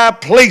high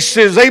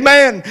places.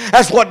 Amen.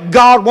 That's what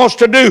God wants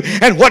to do.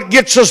 And what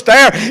gets us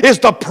there is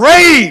the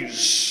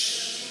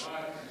praise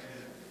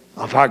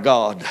of our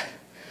God.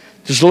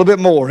 Just a little bit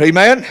more.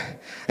 Amen.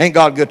 Ain't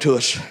God good to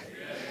us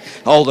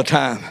all the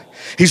time?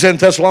 He said in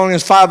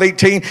Thessalonians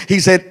 5:18, he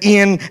said,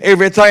 in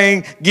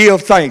everything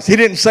give thanks. He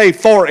didn't say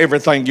for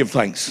everything give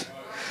thanks.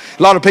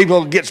 A lot of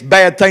people gets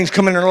bad things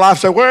come in their life,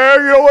 say,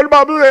 well, you know what the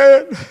Bible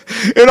said?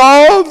 In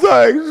all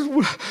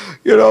things,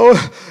 you know,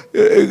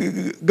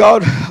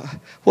 God,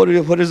 what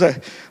is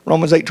that?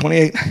 Romans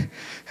 8:28.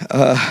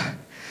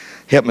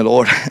 Help me,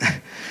 Lord.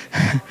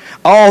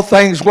 All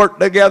things work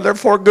together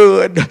for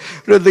good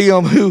to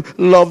them who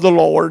love the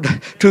Lord,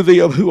 to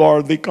them who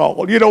are the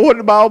called. You know what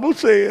the Bible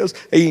says?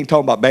 He ain't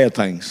talking about bad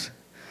things.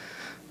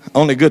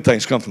 Only good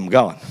things come from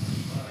God.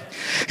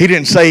 He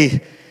didn't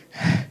say,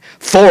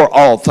 for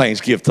all things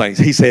give thanks.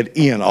 He said,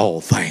 in all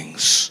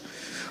things.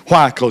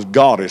 Why? Because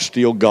God is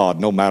still God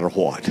no matter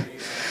what.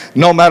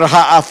 No matter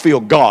how I feel,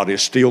 God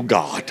is still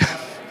God.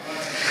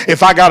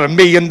 If I got $1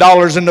 million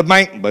in the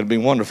bank, but it'd be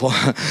wonderful,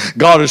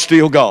 God is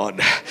still God.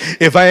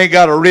 If I ain't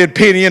got a red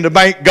penny in the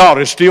bank, God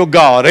is still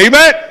God.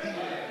 Amen?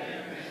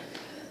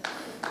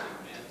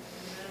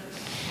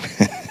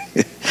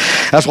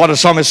 That's what the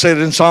psalmist said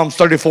in Psalms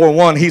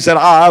 34:1. He said,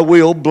 I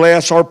will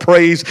bless or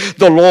praise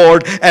the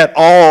Lord at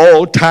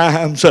all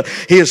times.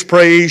 His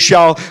praise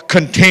shall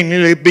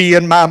continually be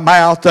in my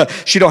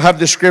mouth. She don't have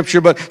the scripture,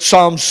 but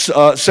Psalms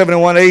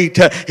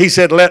 71:8, he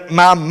said, let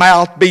my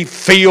mouth be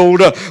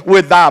filled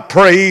with thy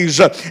praise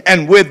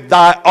and with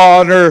thy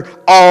honor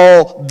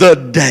all the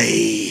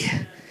day.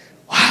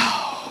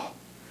 Wow.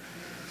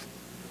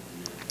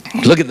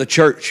 Look at the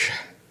church.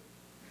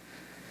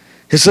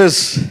 It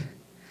says,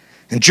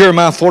 in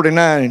Jeremiah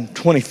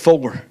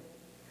 49:24,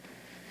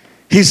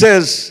 he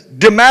says,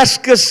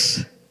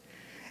 Damascus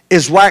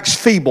is waxed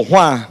feeble.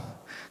 Why?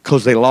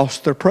 Because they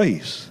lost their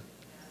praise.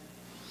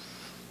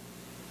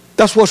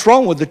 That's what's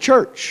wrong with the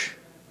church.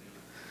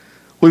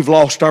 We've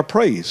lost our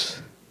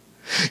praise.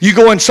 You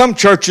go in some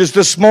churches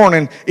this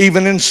morning,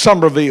 even in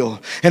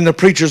Somerville, and the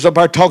preachers up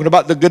there talking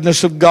about the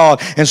goodness of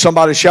God, and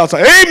somebody shouts,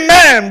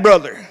 amen,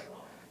 brother.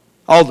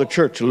 All the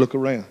church will look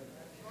around.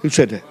 Who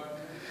said that?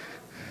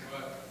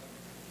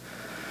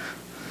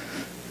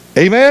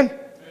 Amen?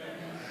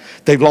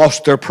 They've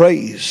lost their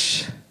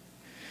praise.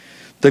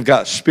 They've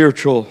got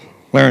spiritual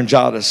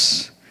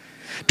laryngitis.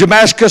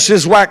 Damascus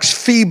is waxed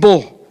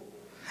feeble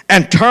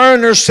and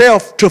turned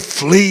herself to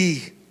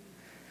flee.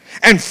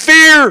 And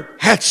fear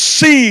hath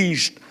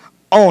seized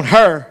on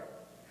her.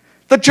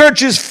 The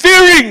church is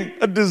fearing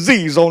a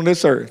disease on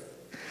this earth.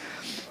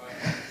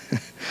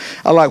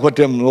 I like what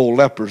them old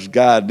lepers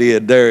guy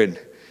did there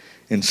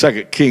in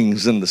 2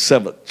 Kings in the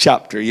 7th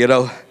chapter, you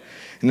know.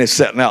 And they're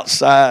sitting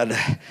outside,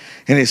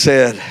 and he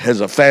said,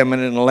 there's a famine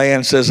in the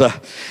land, says,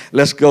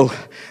 let's go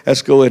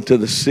into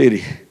the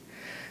city,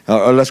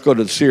 or let's go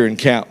to the Syrian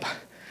camp.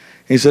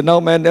 He said,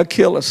 no, man, they'll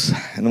kill us.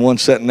 And the one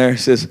sitting there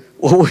says,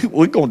 well,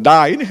 we're going to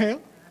die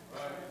anyhow.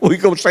 We're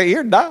going to stay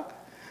here and die.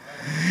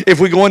 If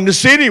we go in the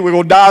city, we're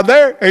going to die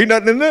there. Ain't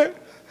nothing in there.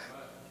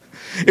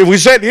 If we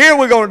sit here,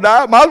 we're going to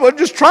die. Might as well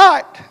just try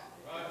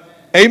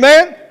it.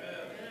 Amen?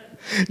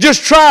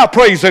 Just try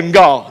praising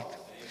God.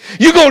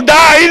 You're going to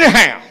die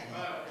anyhow.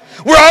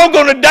 We're all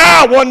going to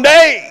die one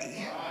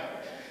day.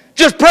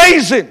 Just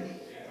praise Him.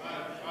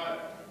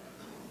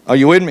 Are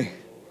you with me?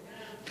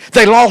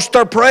 They lost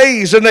their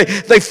praise, and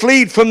they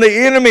fled from the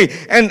enemy,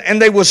 and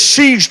they were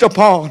seized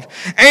upon.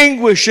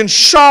 Anguish and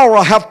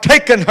sorrow have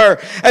taken her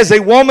as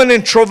a woman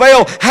in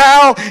travail.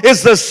 How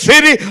is the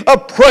city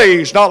of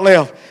praise not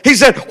left? He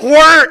said,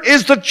 where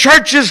is the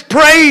church's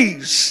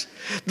praise?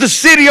 The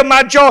city of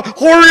my joy.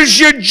 Where is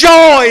your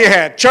joy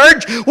at,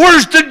 church?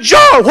 Where's the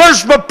joy?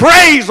 Where's the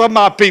praise of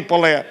my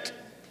people at?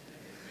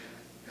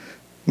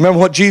 Remember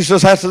what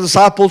Jesus asked the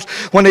disciples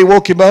when they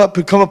woke him up,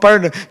 who come up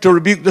there to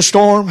rebuke the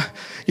storm?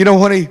 You know,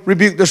 when he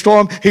rebuked the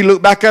storm, he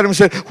looked back at him and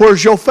said,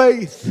 where's your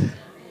faith?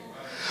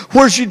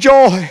 Where's your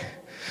joy?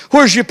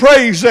 Where's your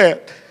praise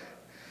at?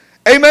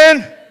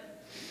 Amen?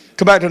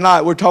 Come back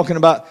tonight. We're talking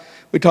about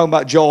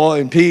joy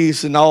and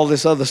peace and all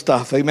this other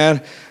stuff.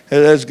 Amen?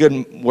 That's a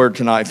good word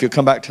tonight if you'll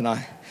come back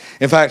tonight.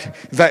 In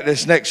fact,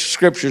 this next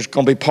scripture is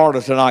going to be part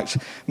of tonight's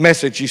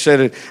message. He said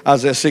in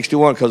Isaiah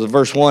 61, because of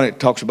verse 1, it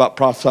talks about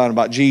prophesying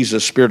about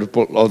Jesus, Spirit of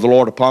the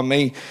Lord upon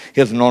me.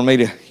 He has anointed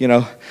me to, you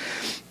know.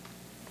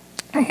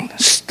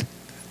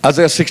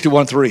 Isaiah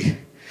 61:3.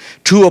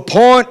 To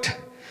appoint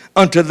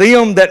unto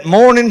them that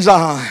mourn in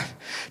Zion,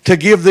 to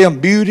give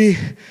them beauty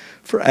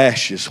for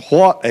ashes.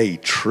 What a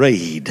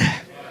trade.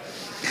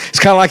 It's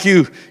kind of like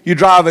you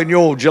driving your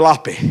old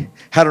jalopy.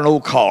 Had an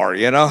old car,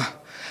 you know.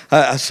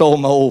 I sold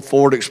my old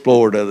Ford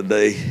Explorer the other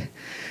day,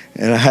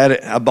 and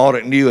I bought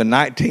it new in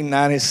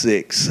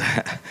 1996.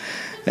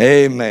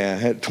 Amen.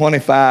 Had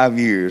 25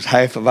 years,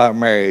 half of our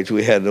marriage,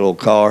 we had the old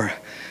car.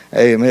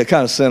 Amen.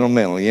 Kind of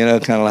sentimental, you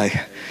know, kind of like,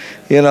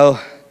 you know,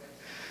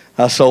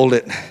 I sold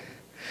it,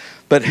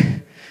 but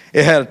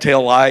it had a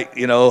tail light,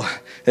 you know.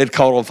 It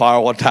caught on fire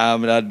one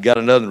time, and I'd got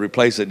another to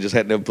replace it and just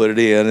had to put it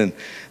in. And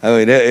I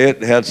mean,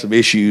 it had some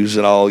issues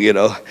and all, you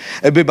know.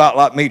 It'd be about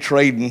like me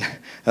trading,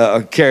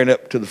 carrying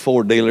up to the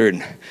Ford dealer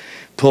and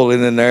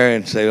pulling in there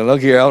and saying,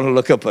 look here, I want to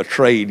look up a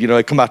trade. You know,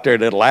 they come out there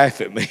and they'd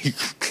laugh at me.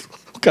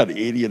 What kind of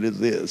idiot is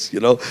this, you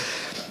know?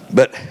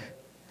 But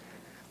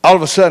all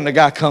of a sudden, the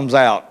guy comes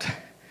out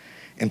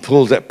and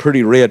pulls that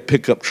pretty red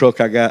pickup truck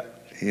I got.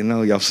 You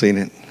know, y'all seen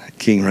it,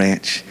 King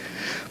Ranch.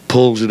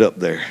 pulls it up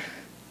there.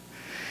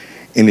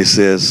 And he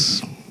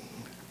says,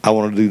 I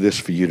want to do this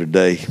for you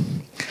today.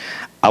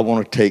 I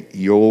want to take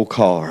your old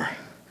car.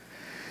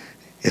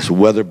 It's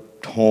weather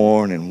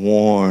torn and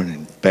worn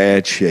and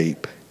bad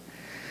shape.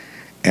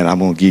 And I'm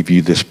going to give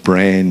you this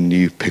brand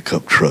new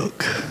pickup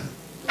truck.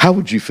 How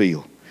would you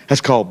feel? That's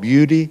called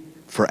beauty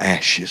for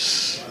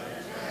ashes.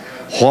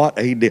 What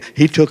he did.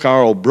 He took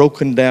our old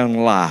broken down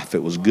life.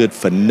 It was good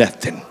for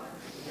nothing.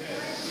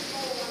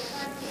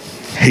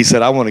 He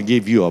said, I want to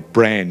give you a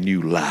brand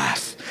new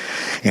life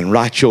and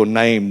write your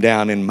name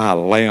down in my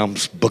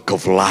Lamb's book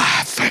of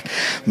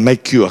life.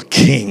 Make you a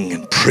king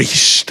and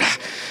priest.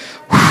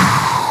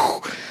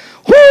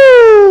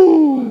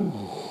 Woo!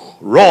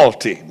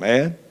 Royalty,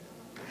 man.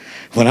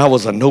 When I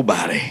was a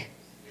nobody,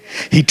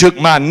 he took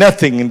my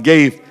nothing and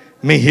gave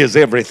me his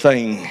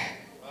everything.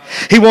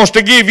 He wants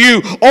to give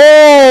you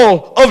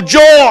all of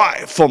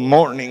joy for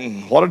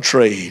mourning. What a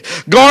trade.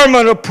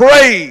 Garment of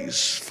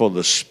praise for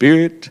the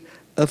spirit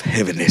of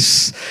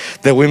heaviness,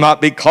 that we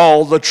might be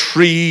called the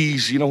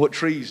trees. You know what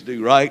trees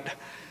do, right?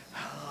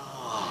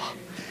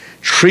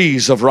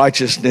 Trees of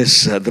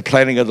righteousness, the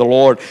planting of the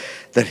Lord,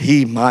 that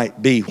he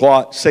might be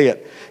what? Say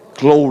it.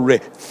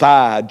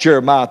 Glorified.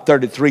 Jeremiah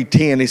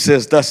 33:10, he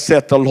says, thus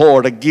saith the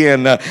Lord,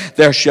 again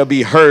there shall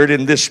be heard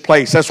in this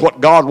place. That's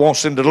what God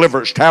wants in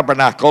Deliverance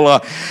Tabernacle,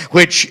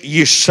 which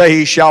you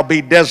say shall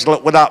be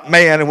desolate, without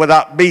man and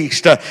without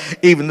beast,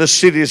 even the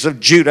cities of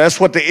Judah. That's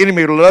what the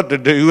enemy would love to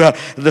do.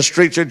 The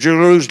streets of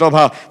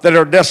Jerusalem that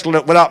are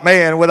desolate, without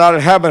man, without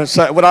inhabitants,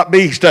 without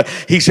beast.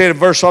 He said in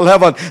verse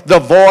 11, the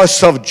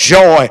voice of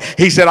joy.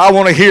 He said, I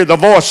want to hear the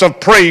voice of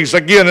praise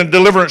again in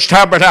Deliverance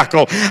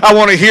Tabernacle. I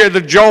want to hear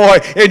the joy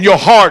in your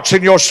hearts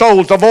and your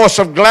souls, the voice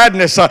of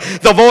gladness,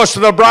 the voice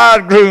of the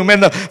bridegroom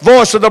and the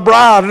voice of the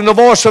bride and the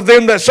voice of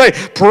them that say,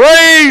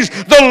 praise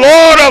the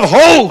Lord of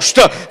hosts,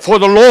 for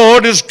the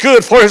Lord is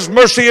good, for his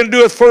mercy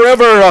endureth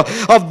forever.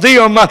 Of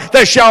them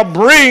that shall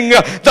bring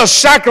the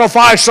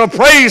sacrifice of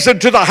praise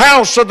into the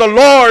house of the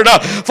Lord,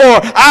 for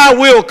I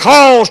will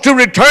cause to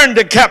return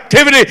the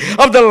captivity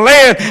of the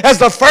land as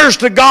the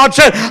first. Of God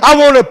said, I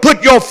want to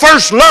put your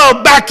first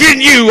love back in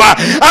you.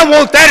 I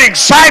want that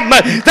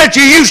excitement that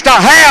you used to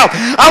have.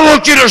 I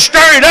want you to stir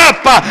it up.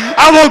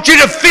 I want you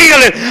to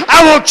feel it.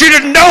 I want you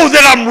to know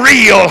that I'm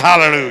real.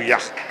 Hallelujah.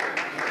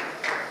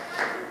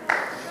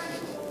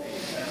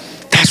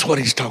 That's what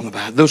he's talking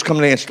about. Those come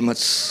to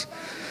instruments.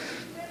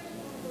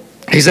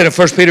 He said in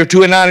 1 Peter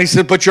 2:9, he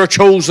said, but your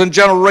chosen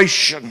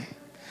generation,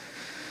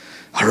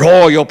 a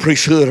royal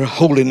priesthood, a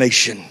holy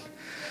nation,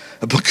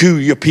 a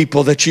peculiar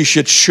people, that you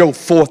should show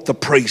forth the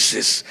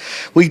praises.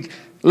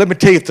 Let me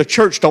tell you, if the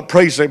church don't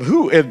praise him,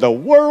 who in the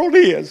world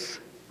is?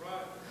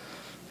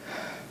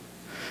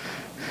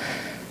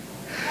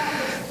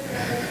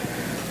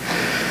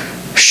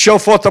 Show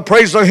forth the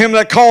praise of him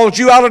that called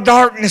you out of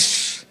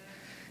darkness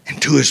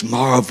into his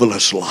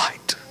marvelous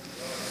light.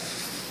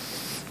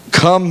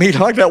 Come meet,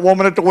 like that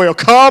woman at the well,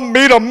 come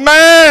meet a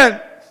man.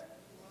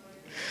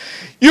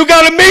 You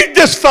got to meet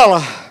this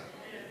fella.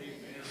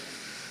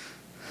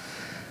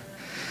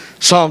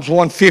 Psalms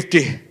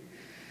 150.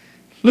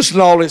 Listen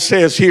to all it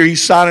says here.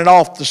 He's signing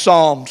off the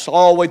Psalms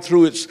all the way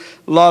through. It's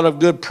a lot of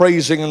good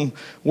praising and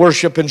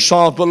worship in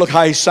Psalms, but look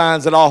how he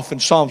signs it off in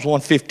Psalms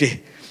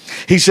 150.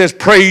 He says,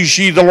 praise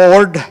ye the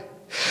Lord.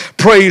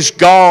 Praise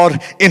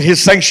God in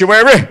his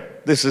sanctuary.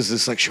 This is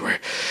his sanctuary.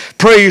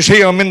 Praise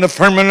him in the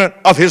firmament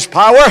of his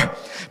power.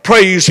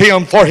 Praise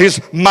him for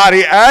his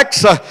mighty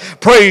acts.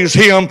 Praise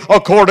him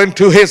according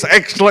to his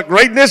excellent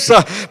greatness.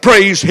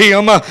 Praise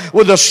him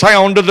with the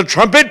sound of the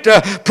trumpet.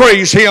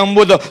 Praise him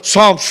with the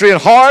psaltery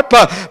and harp.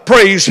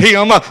 Praise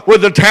him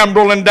with the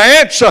timbrel and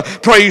dance.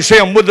 Praise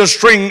him with the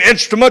string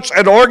instruments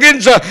and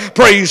organs.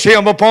 Praise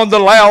him upon the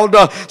loud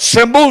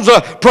cymbals.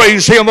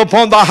 Praise him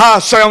upon the high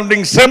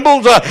sounding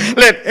cymbals.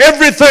 Let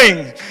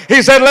everything,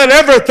 he said, let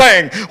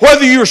everything,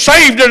 whether you're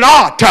saved or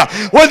not,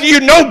 whether you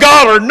know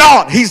God or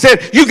not, he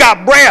said, you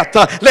got breath.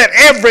 Let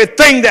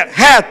everything that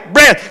hath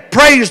breath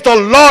praise the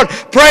Lord.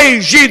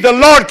 Praise ye the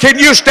Lord. Can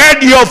you stand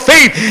to your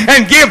feet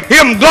and give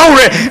him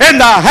glory in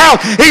the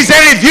house? He said,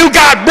 if you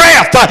got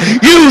breath,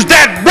 use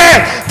that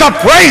breath to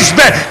praise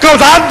me, because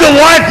I'm the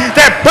one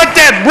that put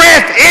that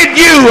breath in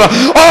you.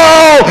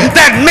 Oh,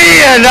 that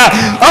men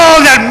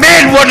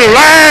would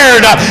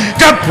learn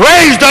to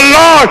praise the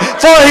Lord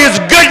for his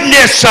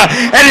goodness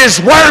and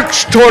his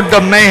works toward the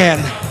man.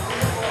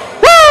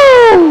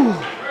 Woo!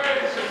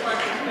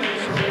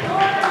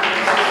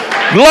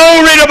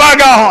 Glory to my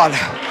God.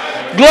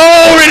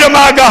 Glory to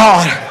my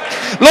God.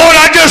 Lord,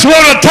 I just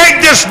want to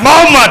take this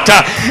moment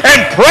and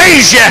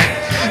praise you.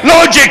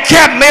 Lord, you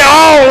kept me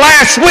all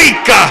last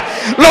week.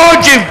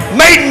 Lord, you've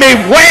made me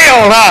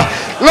well.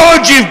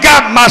 Lord, you've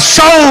got my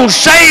soul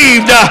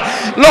saved.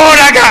 Lord,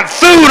 I got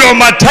food on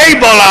my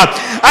table.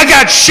 I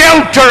got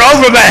shelter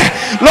over me.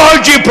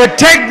 Lord, you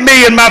protect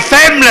me and my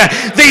family.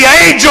 The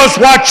angels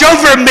watch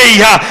over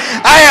me.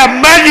 I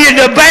have money in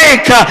the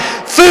bank,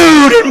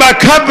 food in my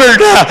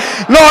cupboard.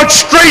 Lord,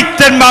 strength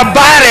in my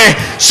body,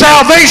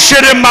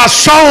 salvation in my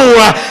soul,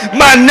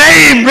 my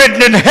name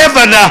written in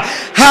heaven.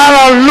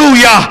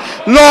 Hallelujah.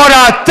 Lord,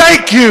 I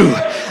thank you.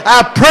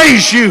 I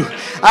praise you.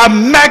 I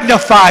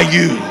magnify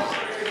you.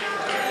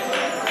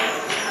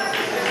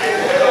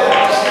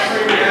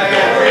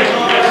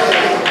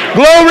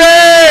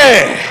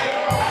 Glory.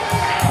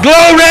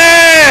 Glory.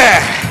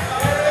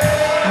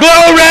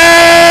 Glory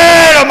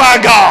to my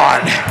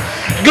God.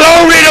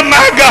 Glory to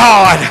my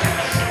God.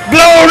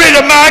 Glory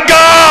to my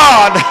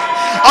God.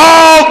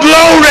 All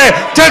glory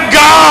to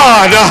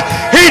God.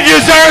 He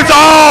deserves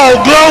all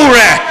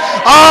glory,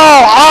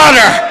 all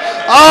honor,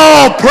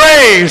 all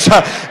praise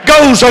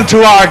goes unto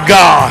our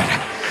God.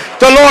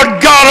 The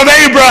Lord God of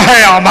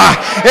Abraham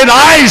and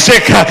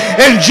Isaac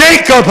and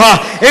Jacob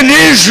and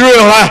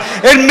Israel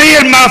and me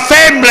and my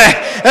family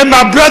and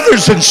my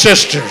brothers and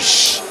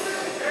sisters.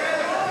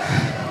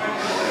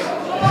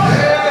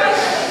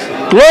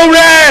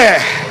 Glory.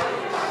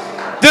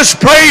 This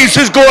praise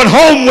is going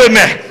home with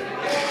me.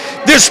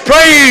 This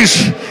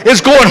praise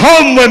is going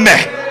home with me.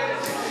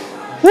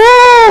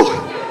 Woo!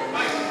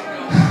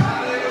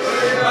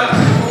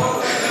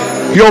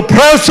 Your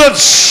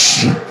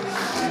presence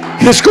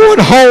is going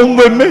home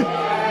with me.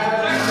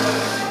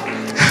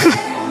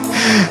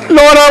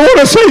 Lord, I want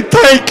to say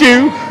thank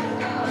you.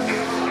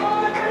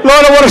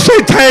 Lord, I want to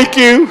say thank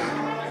you.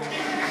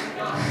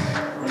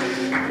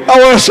 I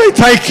want to say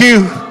thank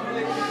you.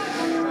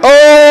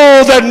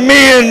 Oh, that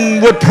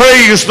men would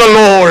praise the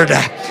Lord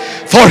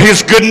for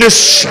his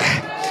goodness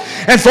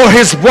and for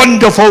his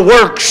wonderful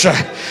works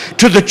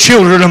to the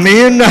children of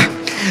men.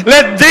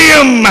 Let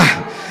them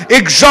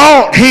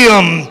exalt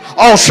him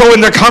also in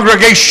the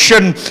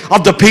congregation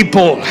of the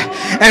people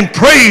and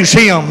praise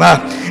him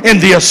in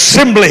the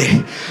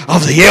assembly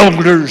of the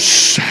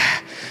elders.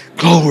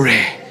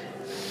 Glory.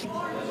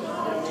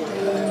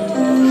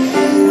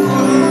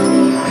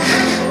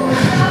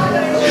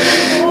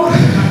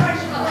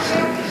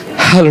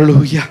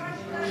 Hallelujah.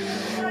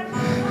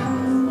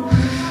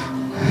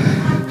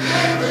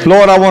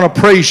 Lord, I want to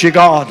praise you,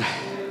 God,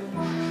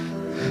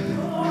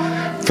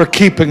 for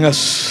keeping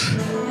us.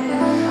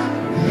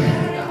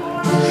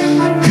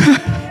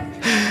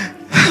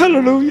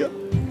 Hallelujah.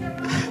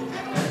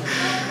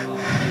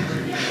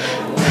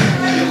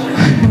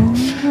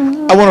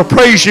 I want to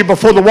praise you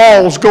before the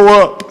walls go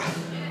up.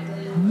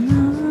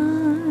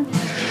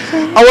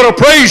 I want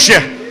to praise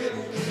you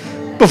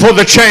before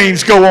the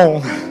chains go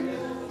on.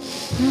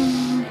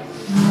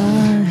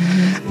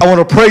 I want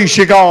to praise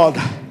you, God,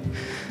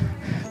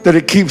 that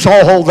it keeps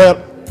all that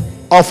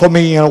off of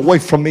me and away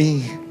from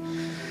me.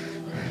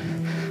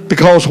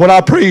 Because when I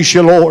praise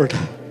you, Lord,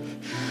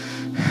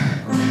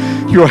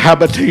 your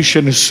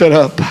habitation is set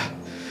up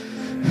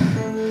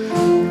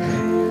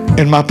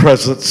in my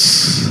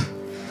presence.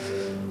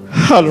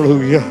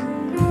 Hallelujah.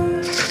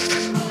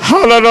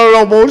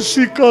 Hallelujah.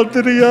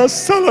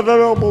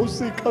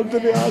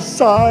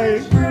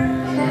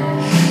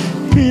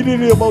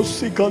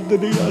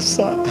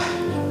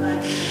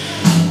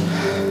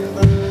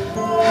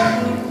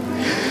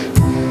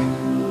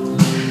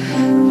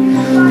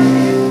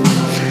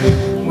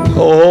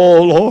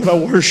 Oh, Lord, I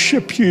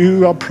worship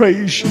you. I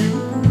praise you.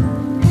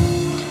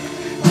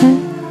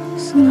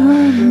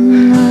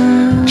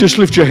 Just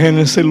lift your hand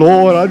and say,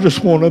 Lord, I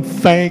just want to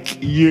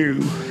thank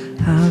you.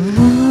 I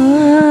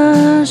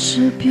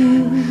worship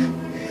you.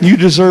 You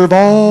deserve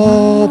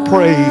all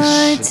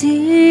praise,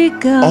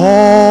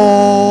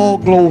 all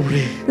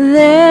glory.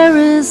 There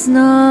is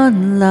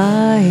none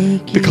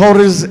like you.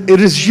 Because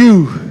it is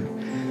you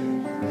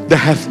that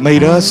hath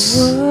made us.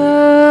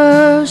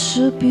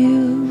 Worship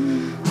you.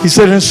 He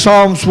said in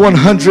Psalms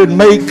 100,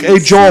 make a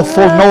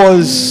joyful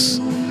noise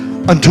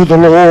unto the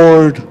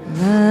Lord,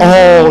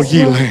 all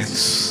ye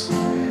lands.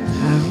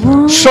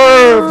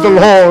 Serve the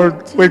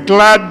Lord with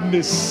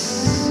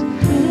gladness.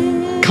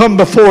 Come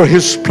before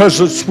his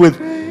presence with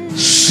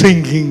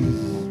singing.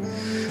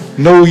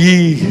 Know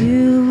ye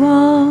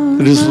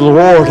that it is the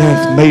Lord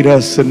hath made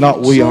us and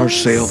not we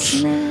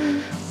ourselves.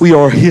 We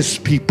are his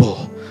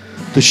people,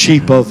 the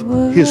sheep of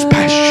his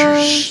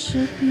pastures.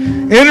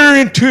 Enter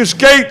into his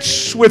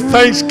gates with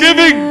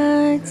thanksgiving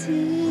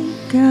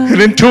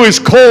and into his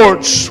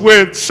courts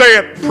with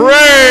saying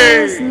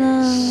praise.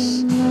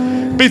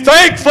 Be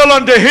thankful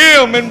unto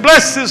him and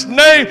bless his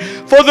name,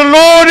 for the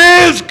Lord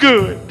is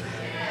good,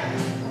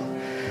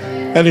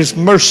 and his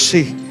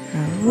mercy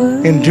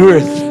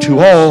endureth to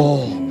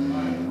all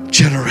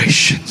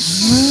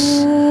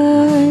generations.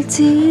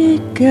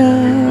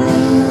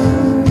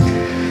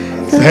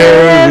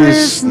 There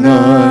is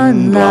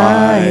none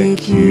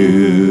like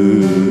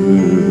you.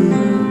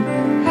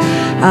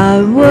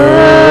 I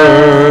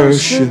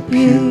worship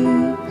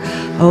you,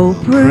 O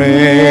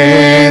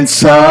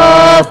Prince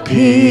of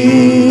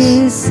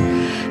Peace.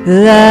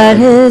 That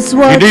is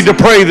what you need to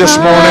pray this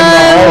morning.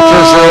 The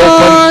altars are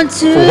open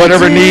for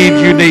whatever need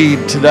you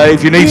need today.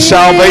 If you need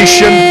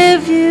salvation,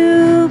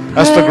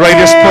 that's the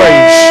greatest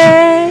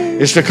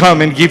praise, is to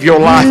come and give your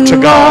life to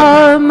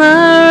God.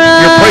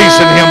 You're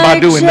praising him by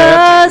doing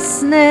that.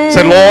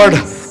 Say, Lord,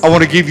 I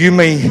want to give you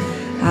me.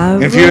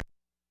 And if you